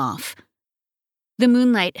 and then I'm off. The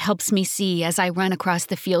moonlight helps me see as I run across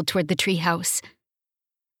the field toward the treehouse.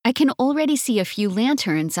 I can already see a few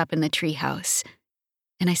lanterns up in the treehouse,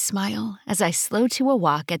 and I smile as I slow to a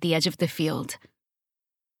walk at the edge of the field.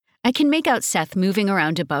 I can make out Seth moving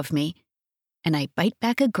around above me, and I bite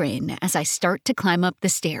back a grin as I start to climb up the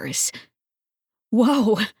stairs.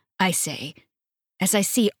 "Whoa," I say, as I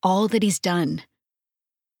see all that he's done.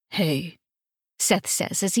 Hey, Seth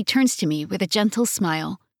says as he turns to me with a gentle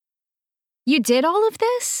smile. You did all of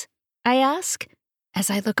this? I ask, as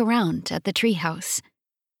I look around at the treehouse.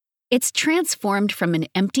 It's transformed from an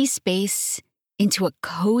empty space into a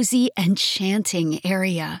cozy, enchanting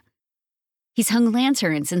area. He's hung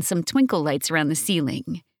lanterns and some twinkle lights around the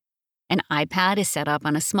ceiling. An iPad is set up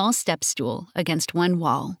on a small step stool against one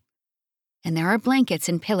wall, and there are blankets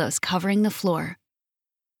and pillows covering the floor.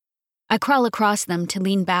 I crawl across them to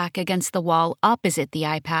lean back against the wall opposite the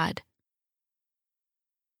iPad.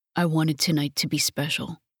 I wanted tonight to be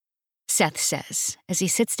special, Seth says as he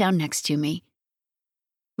sits down next to me.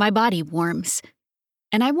 My body warms,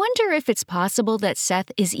 and I wonder if it's possible that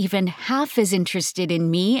Seth is even half as interested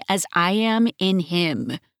in me as I am in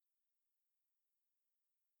him.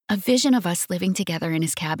 A vision of us living together in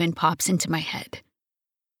his cabin pops into my head.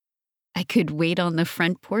 I could wait on the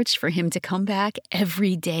front porch for him to come back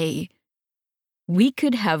every day. We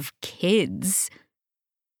could have kids.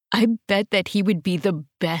 I bet that he would be the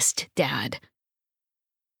best dad.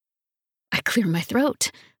 I clear my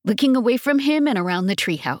throat, looking away from him and around the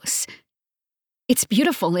treehouse. It's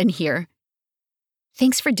beautiful in here.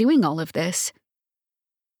 Thanks for doing all of this.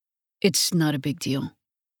 It's not a big deal.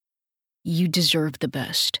 You deserve the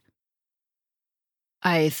best.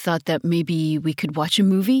 I thought that maybe we could watch a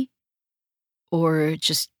movie? Or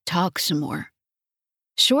just talk some more.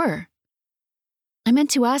 Sure. I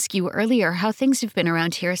meant to ask you earlier how things have been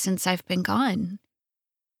around here since I've been gone.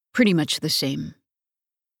 Pretty much the same.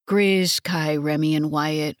 Grizz, Kai, Remy, and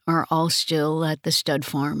Wyatt are all still at the stud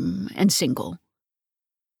farm and single.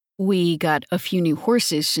 We got a few new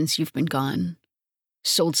horses since you've been gone.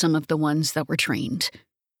 Sold some of the ones that were trained.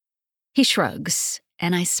 He shrugs,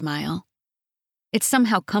 and I smile. It's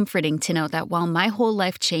somehow comforting to know that while my whole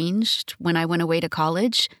life changed when I went away to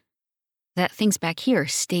college, that things back here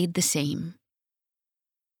stayed the same.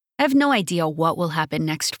 I have no idea what will happen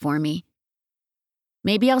next for me.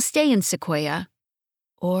 Maybe I'll stay in Sequoia,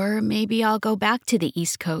 or maybe I'll go back to the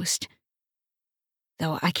East Coast.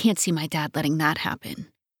 Though I can't see my dad letting that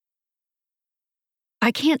happen.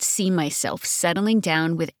 I can't see myself settling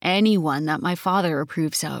down with anyone that my father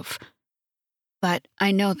approves of. But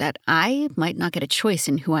I know that I might not get a choice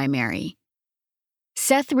in who I marry.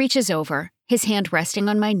 Seth reaches over, his hand resting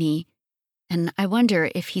on my knee, and I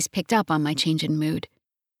wonder if he's picked up on my change in mood.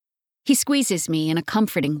 He squeezes me in a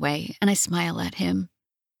comforting way, and I smile at him,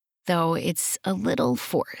 though it's a little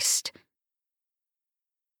forced.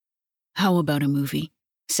 How about a movie?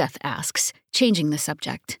 Seth asks, changing the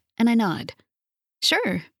subject, and I nod.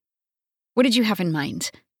 Sure. What did you have in mind?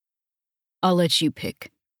 I'll let you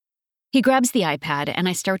pick. He grabs the iPad, and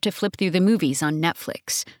I start to flip through the movies on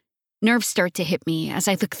Netflix. Nerves start to hit me as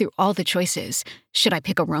I look through all the choices. Should I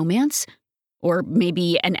pick a romance? Or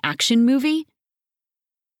maybe an action movie?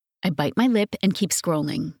 I bite my lip and keep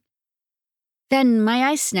scrolling. Then my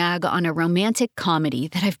eyes snag on a romantic comedy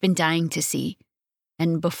that I've been dying to see.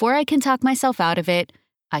 And before I can talk myself out of it,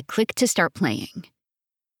 I click to start playing.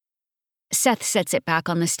 Seth sets it back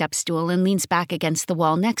on the step stool and leans back against the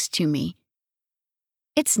wall next to me.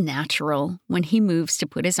 It's natural when he moves to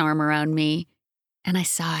put his arm around me, and I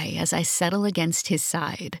sigh as I settle against his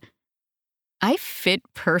side. I fit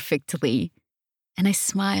perfectly, and I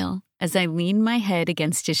smile as I lean my head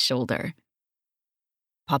against his shoulder.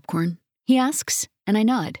 Popcorn? He asks, and I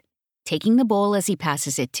nod, taking the bowl as he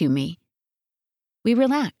passes it to me. We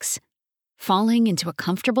relax, falling into a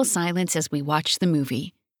comfortable silence as we watch the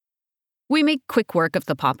movie. We make quick work of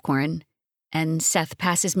the popcorn, and Seth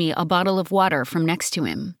passes me a bottle of water from next to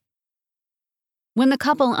him. When the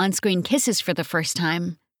couple on-screen kisses for the first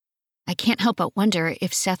time, I can't help but wonder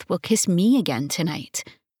if Seth will kiss me again tonight.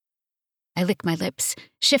 I lick my lips,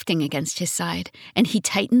 shifting against his side, and he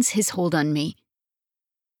tightens his hold on me.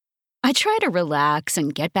 I try to relax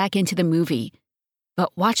and get back into the movie,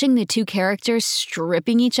 but watching the two characters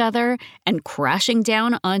stripping each other and crashing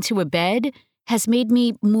down onto a bed has made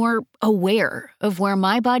me more aware of where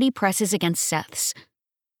my body presses against Seth's.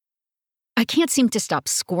 I can't seem to stop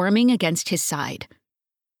squirming against his side.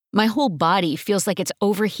 My whole body feels like it's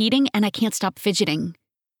overheating and I can't stop fidgeting.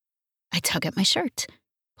 I tug at my shirt,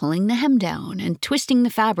 pulling the hem down and twisting the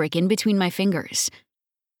fabric in between my fingers.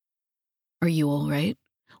 Are you all right?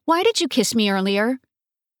 Why did you kiss me earlier?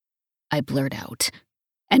 I blurt out,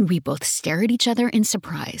 and we both stare at each other in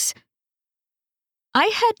surprise. I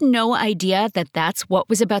had no idea that that's what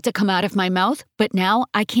was about to come out of my mouth, but now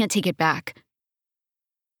I can't take it back.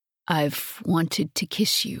 I've wanted to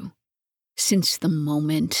kiss you since the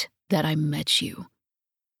moment that I met you,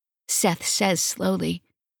 Seth says slowly.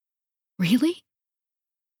 Really?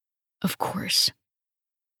 Of course.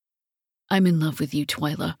 I'm in love with you,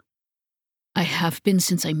 Twyla. I have been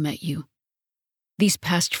since I met you. These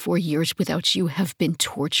past 4 years without you have been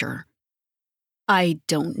torture. I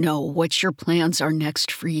don't know what your plans are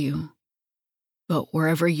next for you, but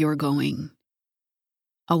wherever you're going,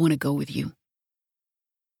 I want to go with you.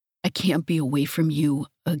 I can't be away from you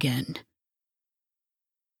again.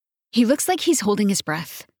 He looks like he's holding his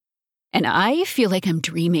breath, and I feel like I'm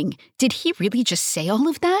dreaming. Did he really just say all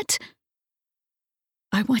of that?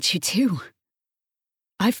 I want you too.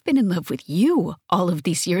 I've been in love with you all of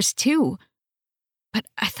these years too, but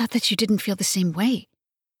I thought that you didn't feel the same way.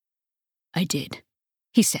 I did,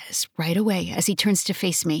 he says right away as he turns to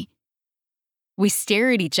face me. We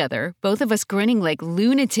stare at each other, both of us grinning like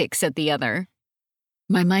lunatics at the other.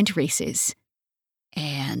 My mind races,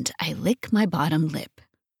 and I lick my bottom lip.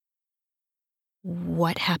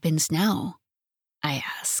 What happens now? I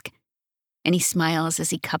ask, and he smiles as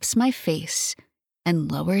he cups my face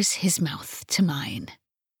and lowers his mouth to mine.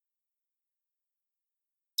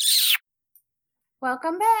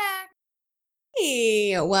 Welcome back.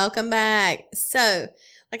 Hey, welcome back. So,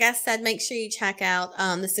 like I said, make sure you check out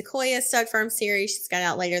the Sequoia Stud Firm series. She's got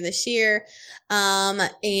out later this year.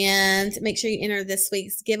 And make sure you enter this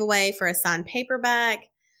week's giveaway for a signed paperback.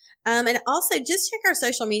 And also just check our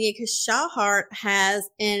social media because Shaw Hart has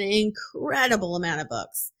an incredible amount of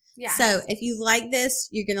books. Yeah. So if you like this,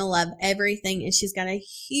 you're going to love everything. And she's got a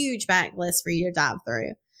huge backlist for you to dive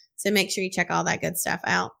through. So make sure you check all that good stuff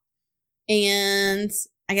out. And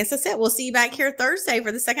I guess that's it. We'll see you back here Thursday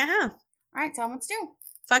for the second half. All right. Tell them what to do.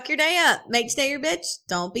 Fuck your day up. Make today your bitch.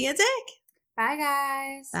 Don't be a dick. Bye,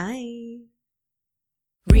 guys. Bye.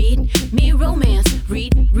 Read me romance.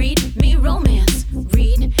 Read me romance.